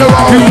 You ready for the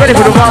roll? You ready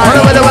for the vibe? On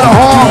the way to the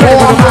hall,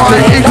 warm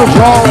wire, equal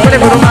control.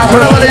 Ready for the On the master?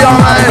 way to your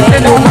man.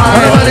 In your On the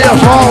mind. way to your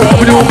soul.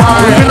 Over to your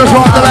mind. You know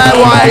what the bad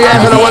wire, yeah,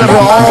 and the one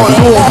for all.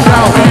 North,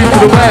 south, east to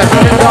the west.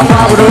 In the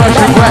vibe with the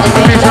rushing west.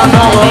 East and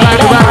north, back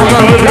to back. We're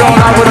gonna rip it all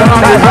out with a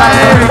hundred.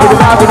 Ready for the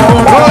vibe with the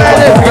boom. Go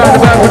ahead. We got the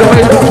back with the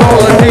bass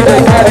control. And DJ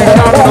Kenny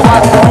Sharp on the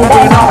mic.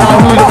 Moving up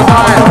now, who's on the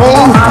vibe?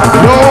 Move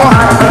your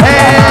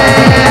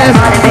hands.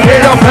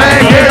 Get up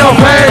and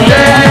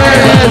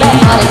dance.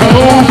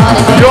 Move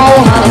your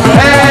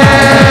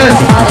hands.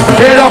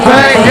 Get up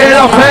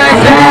and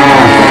dance.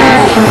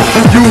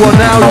 You are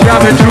now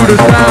jamming to the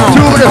sound.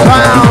 To the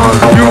sound.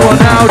 You are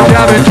now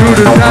jamming to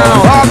the sound.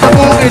 Rock the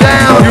boogie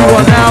down. You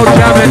are now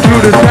jamming to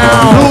the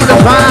sound. To the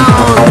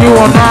sound. You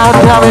are now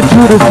jamming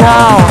to the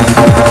sound.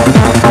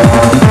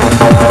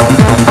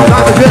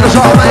 Time to finish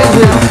all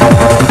amazing.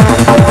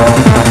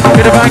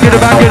 Get it back, get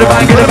it back, get it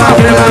back, get it back,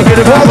 get it back, get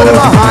it back. Over the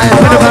behind.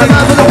 Get it back.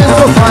 For the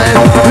pistol fire.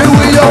 Here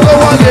we go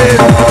again.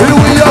 Here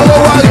we go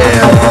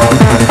again.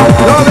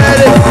 You're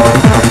ready.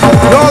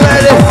 You're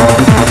ready.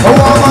 Oh,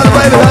 I'm on the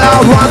baby. The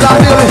house ones out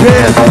here with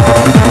his.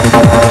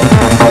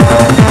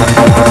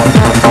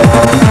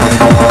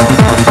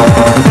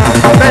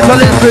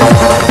 Mentalistic.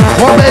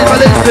 More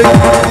mentalistic.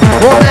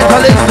 More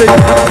mentalistic.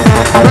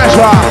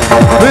 Pressure.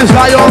 This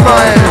guy your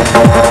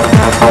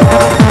mind.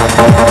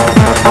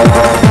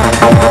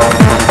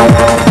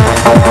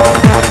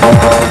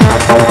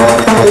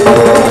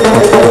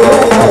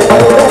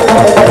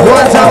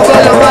 One time for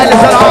your mind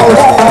is at the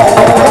house.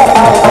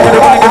 Get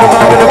it back, get it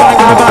back, get it back,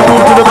 get it back,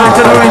 move to the next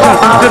generation.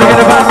 Get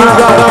it back, move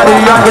our body,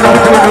 I'm gonna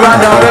move in the right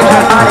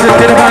direction.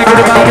 Get it back, get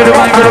it back, get it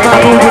back, get it back,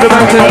 move to the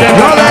next generation.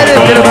 You're ready.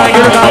 Get it back,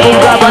 get it back,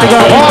 move our body, go.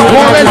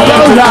 More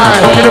explosion.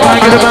 Get it back,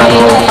 get it back,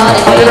 move.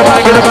 Get it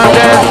back,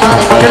 dance.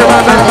 Get it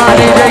back, that's my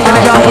DJ. Can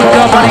you put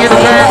your body in the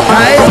dance?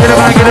 Get it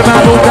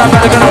back, move that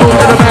body, gonna move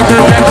to the next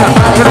generation.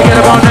 Gonna get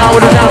it on now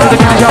with the sound of the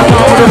Kenny Sharp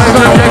song with the next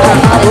generation.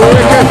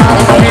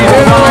 He's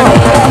the vibe.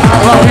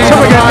 Well, he's the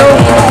vibe.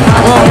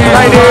 Well, he's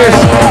the vibe.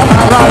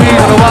 Well,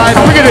 he's the vibe.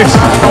 Look at this.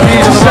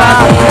 He's the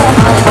vibe.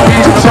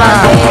 He's the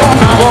vibe.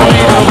 Well,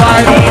 he's the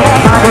vibe.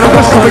 Gonna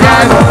bust up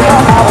again.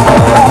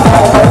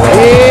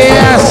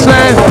 Yes,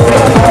 man.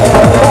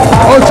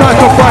 All time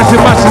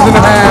comprising masses in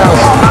the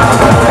house.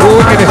 Oh,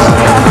 look at this.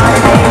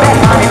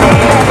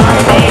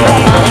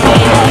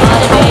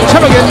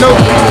 Come again, no.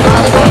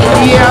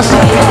 Yes.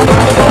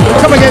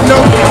 Come again, no.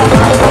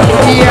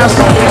 Yes.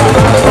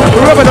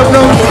 Rub it up,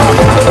 no.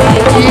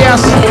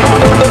 Yes.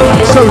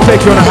 So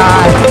take you on a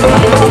high.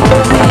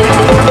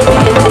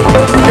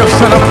 Go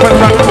set up and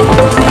rock.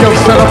 Go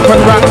set up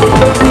and rock.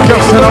 Go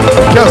set up.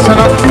 Go set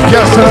up.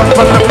 Go set up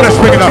and rock. Let's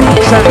bring it up.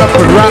 Stand up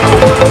and rock.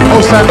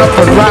 Oh, stand up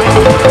and rock.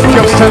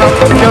 Go set up.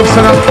 Go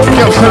set up.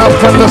 Go set up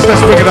and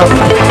let's bring it up.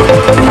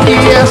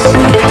 Yes.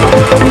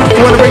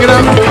 You wanna bring it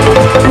up?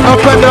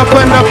 Up and up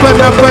and up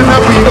and up and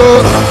up we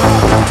go.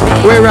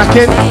 We're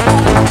rocking.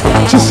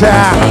 Just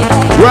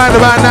right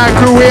about now,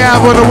 crew, we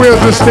have on the wheels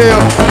of steel.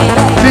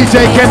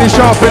 DJ Kenny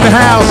Sharp in the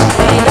house.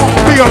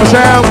 Big on the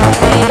sound.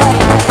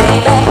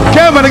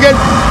 Come on again.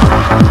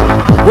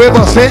 We're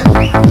busting.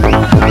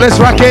 Let's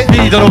rock it.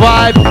 He's on the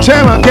vibe.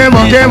 Come on, come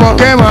on, come on,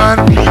 come on.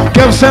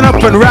 Come stand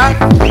up and rock.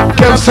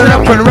 Come stand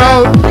up and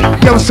roll.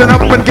 Come stand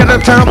up and get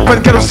up, stand up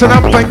and get up, stand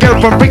up and get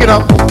up and bring it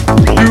up.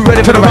 You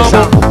ready for the right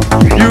rumble?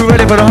 You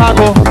ready for the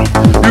hardcore?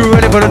 You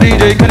ready for the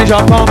DJ Kenny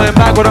Sharp coming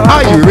back with a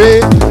Are you hardcore?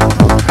 ready?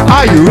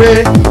 Are you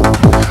ready?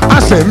 I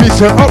said,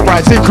 Mr.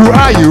 Uprising Crew,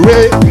 are you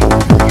ready?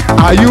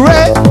 Are you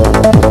ready?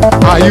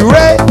 Are you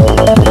ready?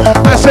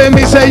 I said,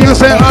 me say, you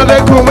say, all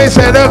the crew, me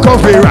say, the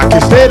coffee rock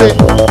is steady.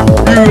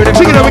 You ready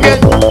for Sing it the up again.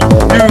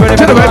 You ready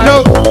To for the back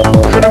note.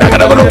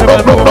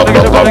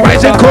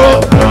 Uprising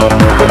Crew.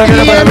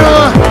 Yeah,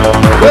 no.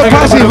 We'll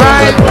pass it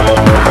right.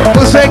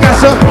 We'll say, got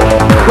some.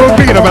 We'll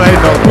bring it up and I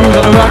know. Who's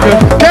on the rocker?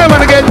 Come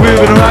on again. We're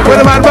gonna rock With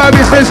the man by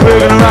business.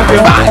 We're gonna rock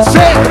you. That's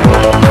it.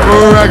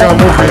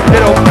 Ragamuffin.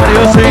 Get up on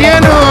your seat.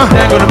 Yeah, no.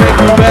 They're gonna make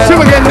you better. So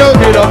again, no.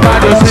 Get up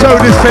on your seat. So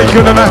this take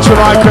on the natural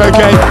mic,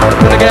 okay?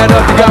 Gotta get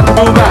up, you got to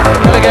move back.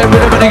 Gotta get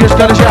rid of it, you just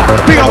gotta shout.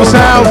 Big up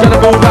yourself. Gotta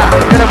move back.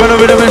 Get up on the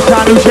rhythm, it's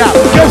time to shout.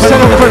 Go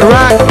stand up and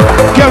rock.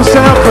 Go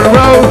stand up and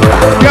roll.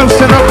 Go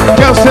stand up.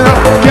 Go stand up.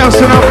 Go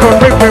stand up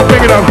and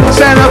bring it up.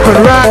 Stand up and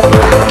rock.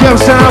 Go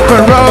stand up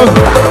and roll.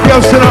 Go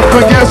stand up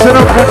and go stand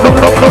up and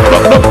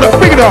look.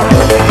 Bring it up.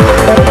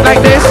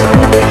 Like this.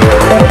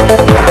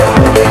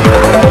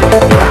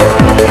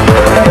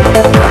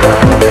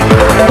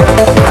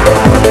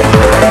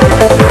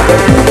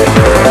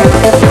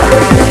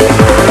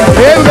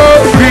 Here we go.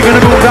 We're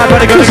gonna move that,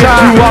 but gonna get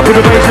you up with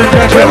a bass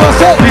injection.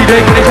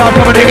 DJ Kenny Sharp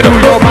coming in through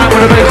your mind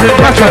with a bass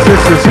injection.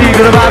 We're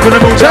gonna vibe,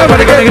 gonna move that,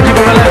 but gonna get you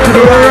from the left to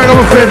the right.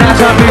 Now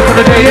time for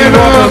the day you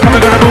walk,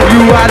 coming gonna move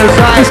you out of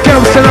sight. Just go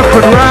stand up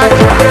and rock.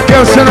 Go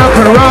stand up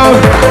and roll.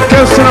 Go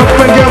stand up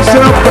and go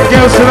stand up and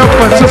go stand up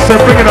and just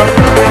bring it up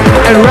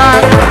and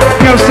rock.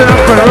 Go stand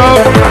up and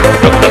roll.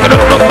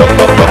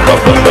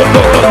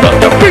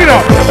 Bring it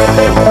up.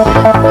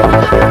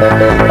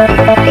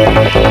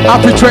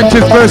 Happy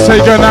 20th birthday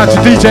going out to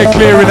DJ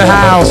Clear in the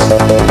house.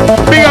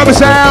 Big up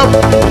yourself.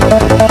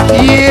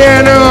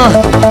 Yeah, no.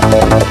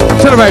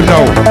 Tell the babe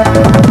no.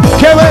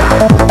 Kevin.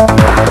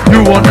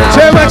 You want now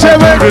Kevin.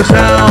 the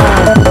sound.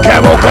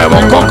 Kevin,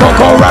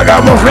 go,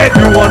 ragamuffin.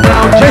 You want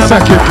now Yes, I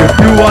jamming. kick it.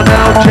 You want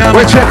now jamming.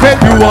 We're checking.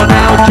 You want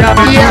now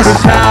jamming Yes. to the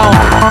sound.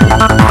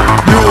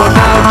 You want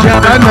now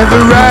jamming. And then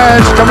the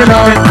rush coming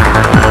on.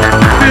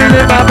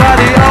 Feeling my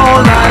body all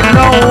night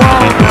long.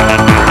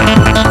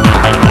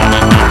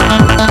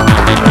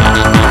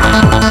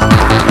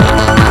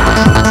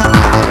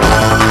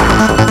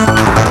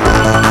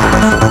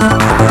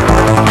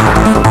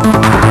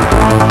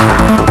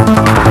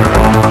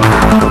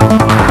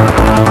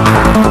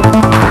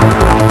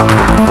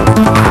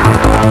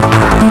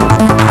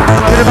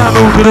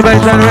 To the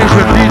bass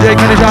generation, DJ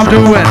Kenny Sharp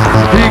doing.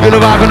 He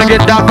gonna vibe, gonna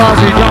get that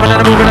bossy, jumping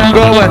and moving and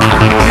going.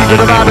 He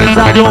gonna vibe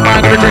inside your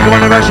mind, gonna take you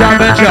on a rush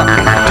adventure.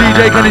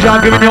 DJ Kenny Sharp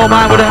giving your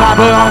mind with a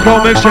hyper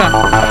hardcore mixture.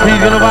 He's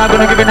gonna vibe,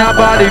 gonna give it that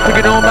body,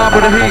 picking your mind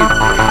with a heat.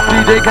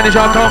 DJ Kenny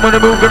Sharp come with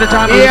a move, gonna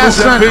time with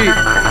Yes, a son. feet.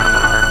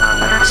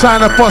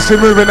 Sign of posse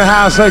move in the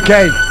house,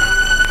 okay.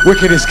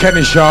 Wicked is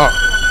Kenny Sharp.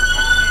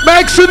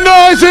 Make some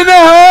noise in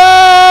the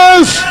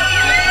house!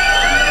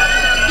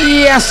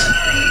 Yes!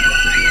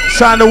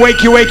 Sign the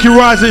wakey,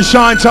 rise and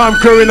shine time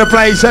crew in the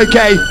place,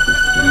 okay.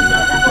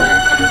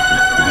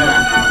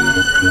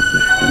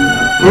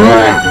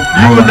 Right,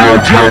 you are now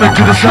jamming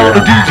to the sound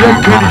of DJ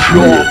Kenny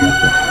Sharp.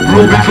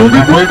 Robin,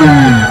 baby.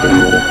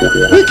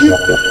 Thank you.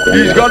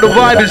 He's got the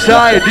vibe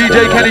inside,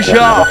 DJ Kenny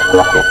Sharp.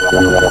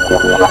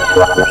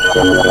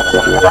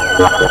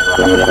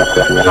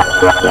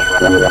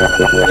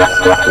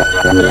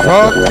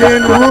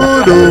 Fucking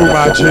voodoo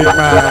magic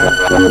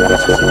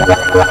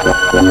man.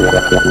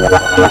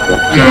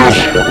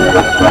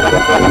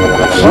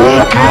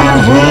 Fucking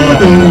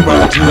voodoo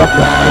magic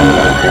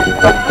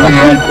man.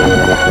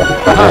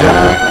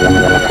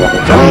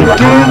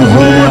 Fucking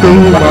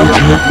voodoo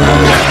magic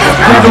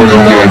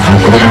man.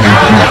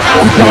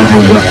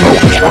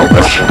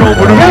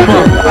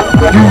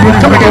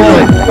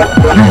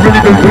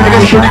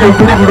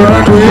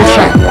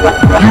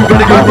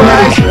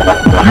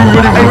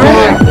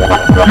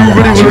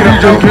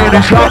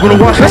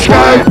 Let's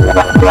go.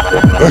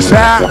 What's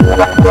that?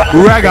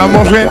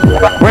 Ragamuffin.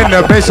 When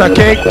the bass are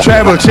kick,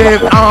 treble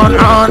chip on.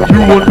 You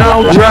will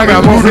now jam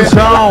to the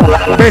sound.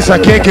 Bass are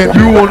kicking.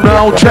 You will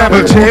now jam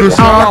Treble to the chip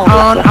sound.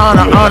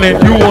 on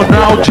it. You will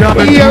now jam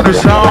to the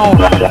sound.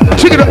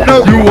 Check it up,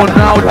 no. You will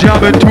now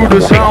jam into the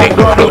sound.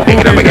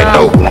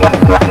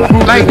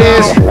 Like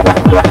this.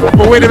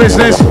 But wait a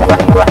business.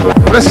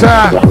 Let's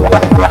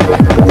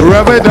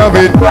rub-a-dub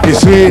it,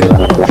 it's sweet.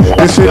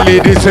 It's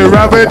sweet, it's a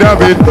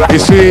rub-a-dub it,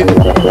 it's sweet.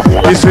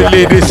 It's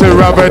sweet, it's a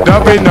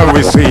rub-a-dub it, now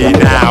we see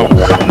now.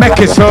 Make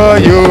it so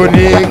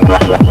unique.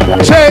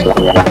 Check.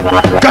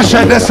 Gosh,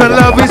 that's a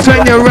love it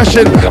when you're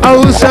rushing.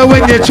 Also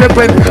when you're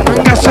tripping.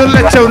 Gosh, so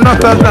let you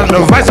not on the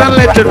vice and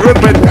let it rip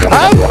it.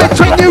 Love it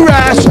when you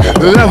rush.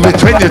 Love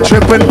it when you're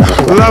tripping.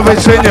 Love it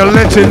when you're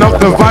letting up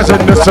the vice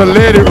and just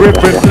let it rip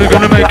it. They're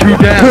gonna make you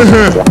dance.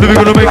 They're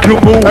gonna make you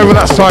move. Over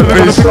that side,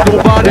 please.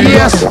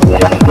 Yes.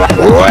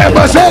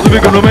 Whoever said.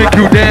 They're gonna make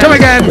you dance. Come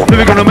again.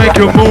 They're gonna make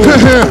you move.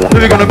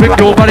 They're gonna pick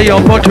your body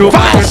up, put you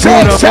 5,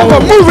 6,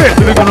 7, move it.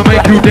 They're gonna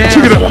make you dance.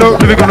 Check it up, no.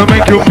 They're gonna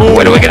make you move.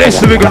 Wait, look at this.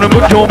 They're gonna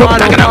put your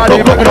body up,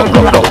 They're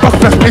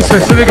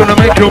gonna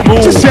make you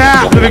move. Just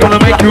shout. They're gonna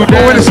make you Wait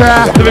a dance.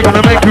 sec. They're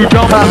gonna make you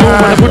jump and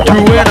move and put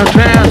you in a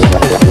trance.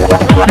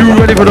 You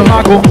ready ready for the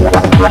Michael?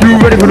 You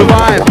ready for the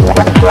vibe?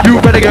 You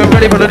better get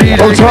ready for the DJ.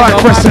 Hold tight,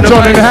 Preston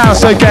John in the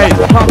house, okay.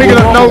 Big it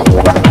up, Note.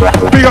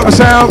 Big up the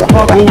sound.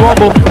 Michael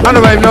Rumble. And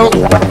the wave, Note.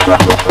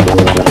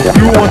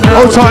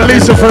 Hold tight,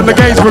 Lisa from the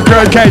Gainsborough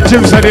Crew, okay.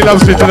 Jim said he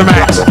loves it to the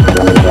max.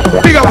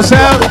 Big up the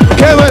sound.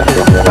 Kevin.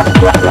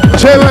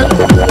 Chairman.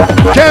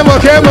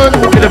 Cameron.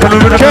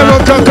 Come.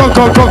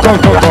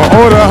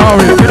 Order,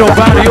 hurry.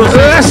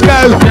 Let's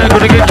go.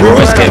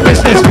 Risk it,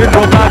 business.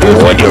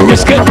 When you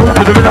risk it.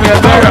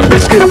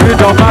 Biscuit.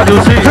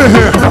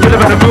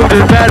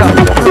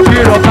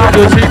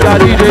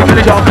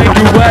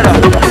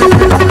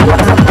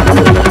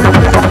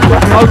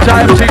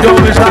 Outside MC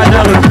Dome is high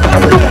level.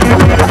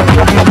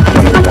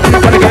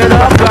 Gotta get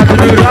up, got to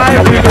do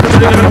live. We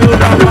gotta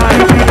build our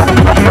mind.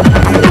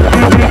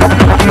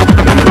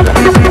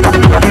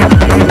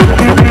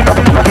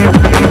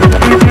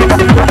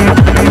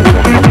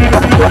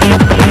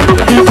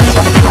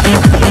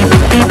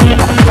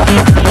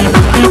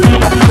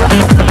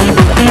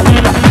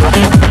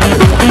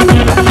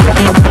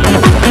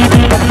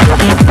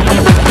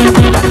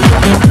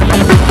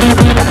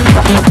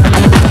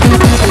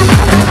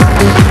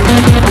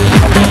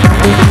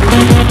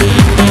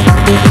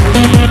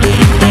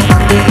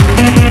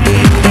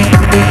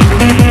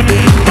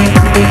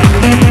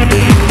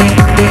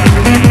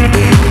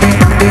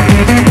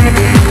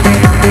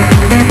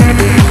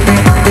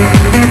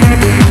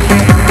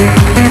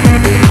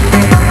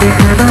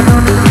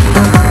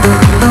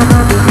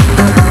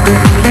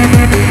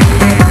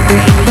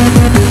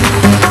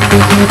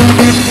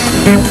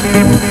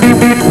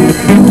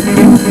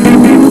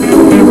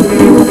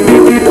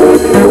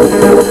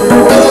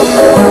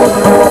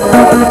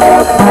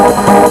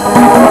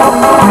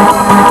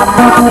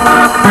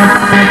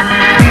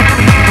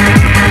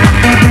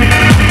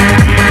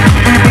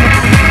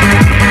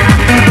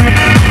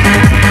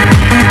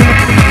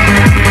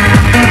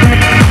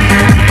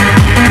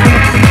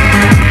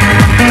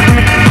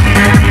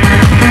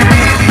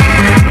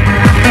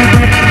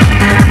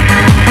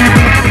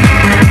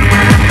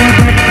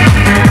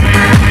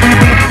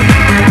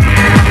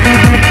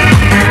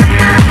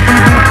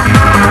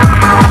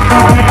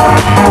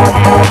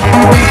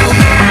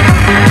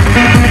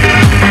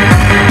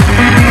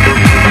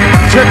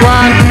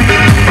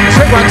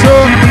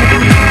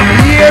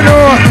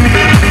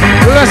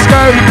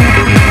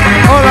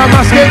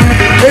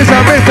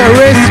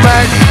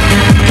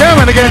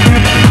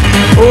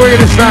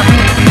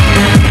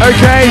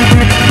 Okay,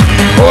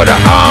 order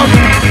arm.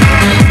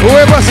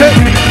 Where was it?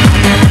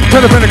 To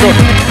the pinnacle.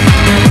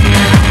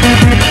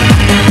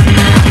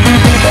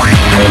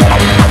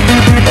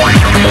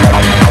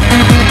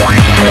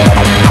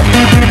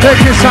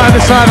 Take inside the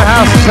side of the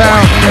house of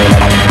sound.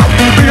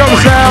 Big up the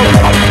sound.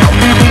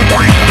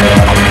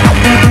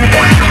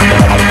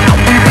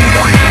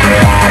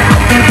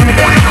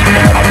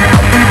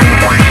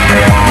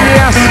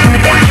 Yes,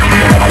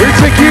 we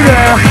take you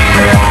there.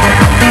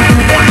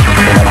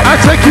 I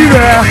take you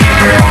there.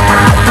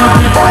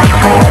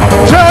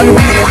 Turn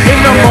in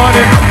the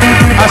morning,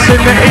 us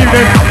in the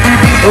evening,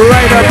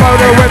 right about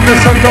it when the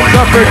sun comes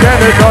up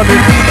again and on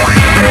it.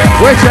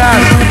 Which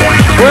ass,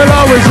 we're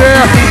always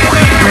there.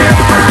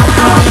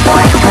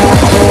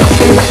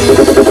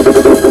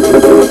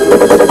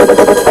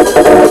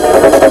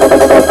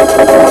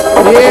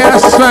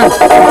 Yes, man.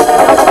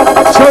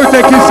 So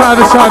take inside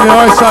the sun, the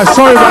eyesight.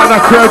 Sorry about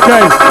that,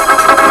 okay.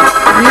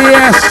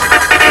 Yes.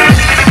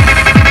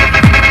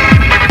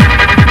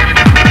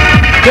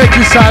 Take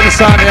you side to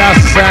side, the house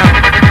of sound.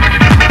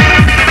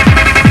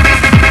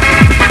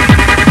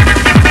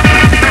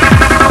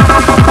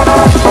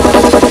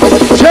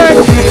 Check!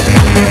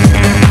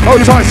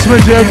 Hold tight,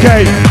 Smidgy,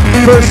 okay.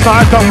 First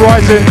night, up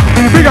rising.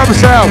 Big up the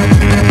sound.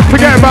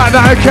 Forget about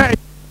that, okay.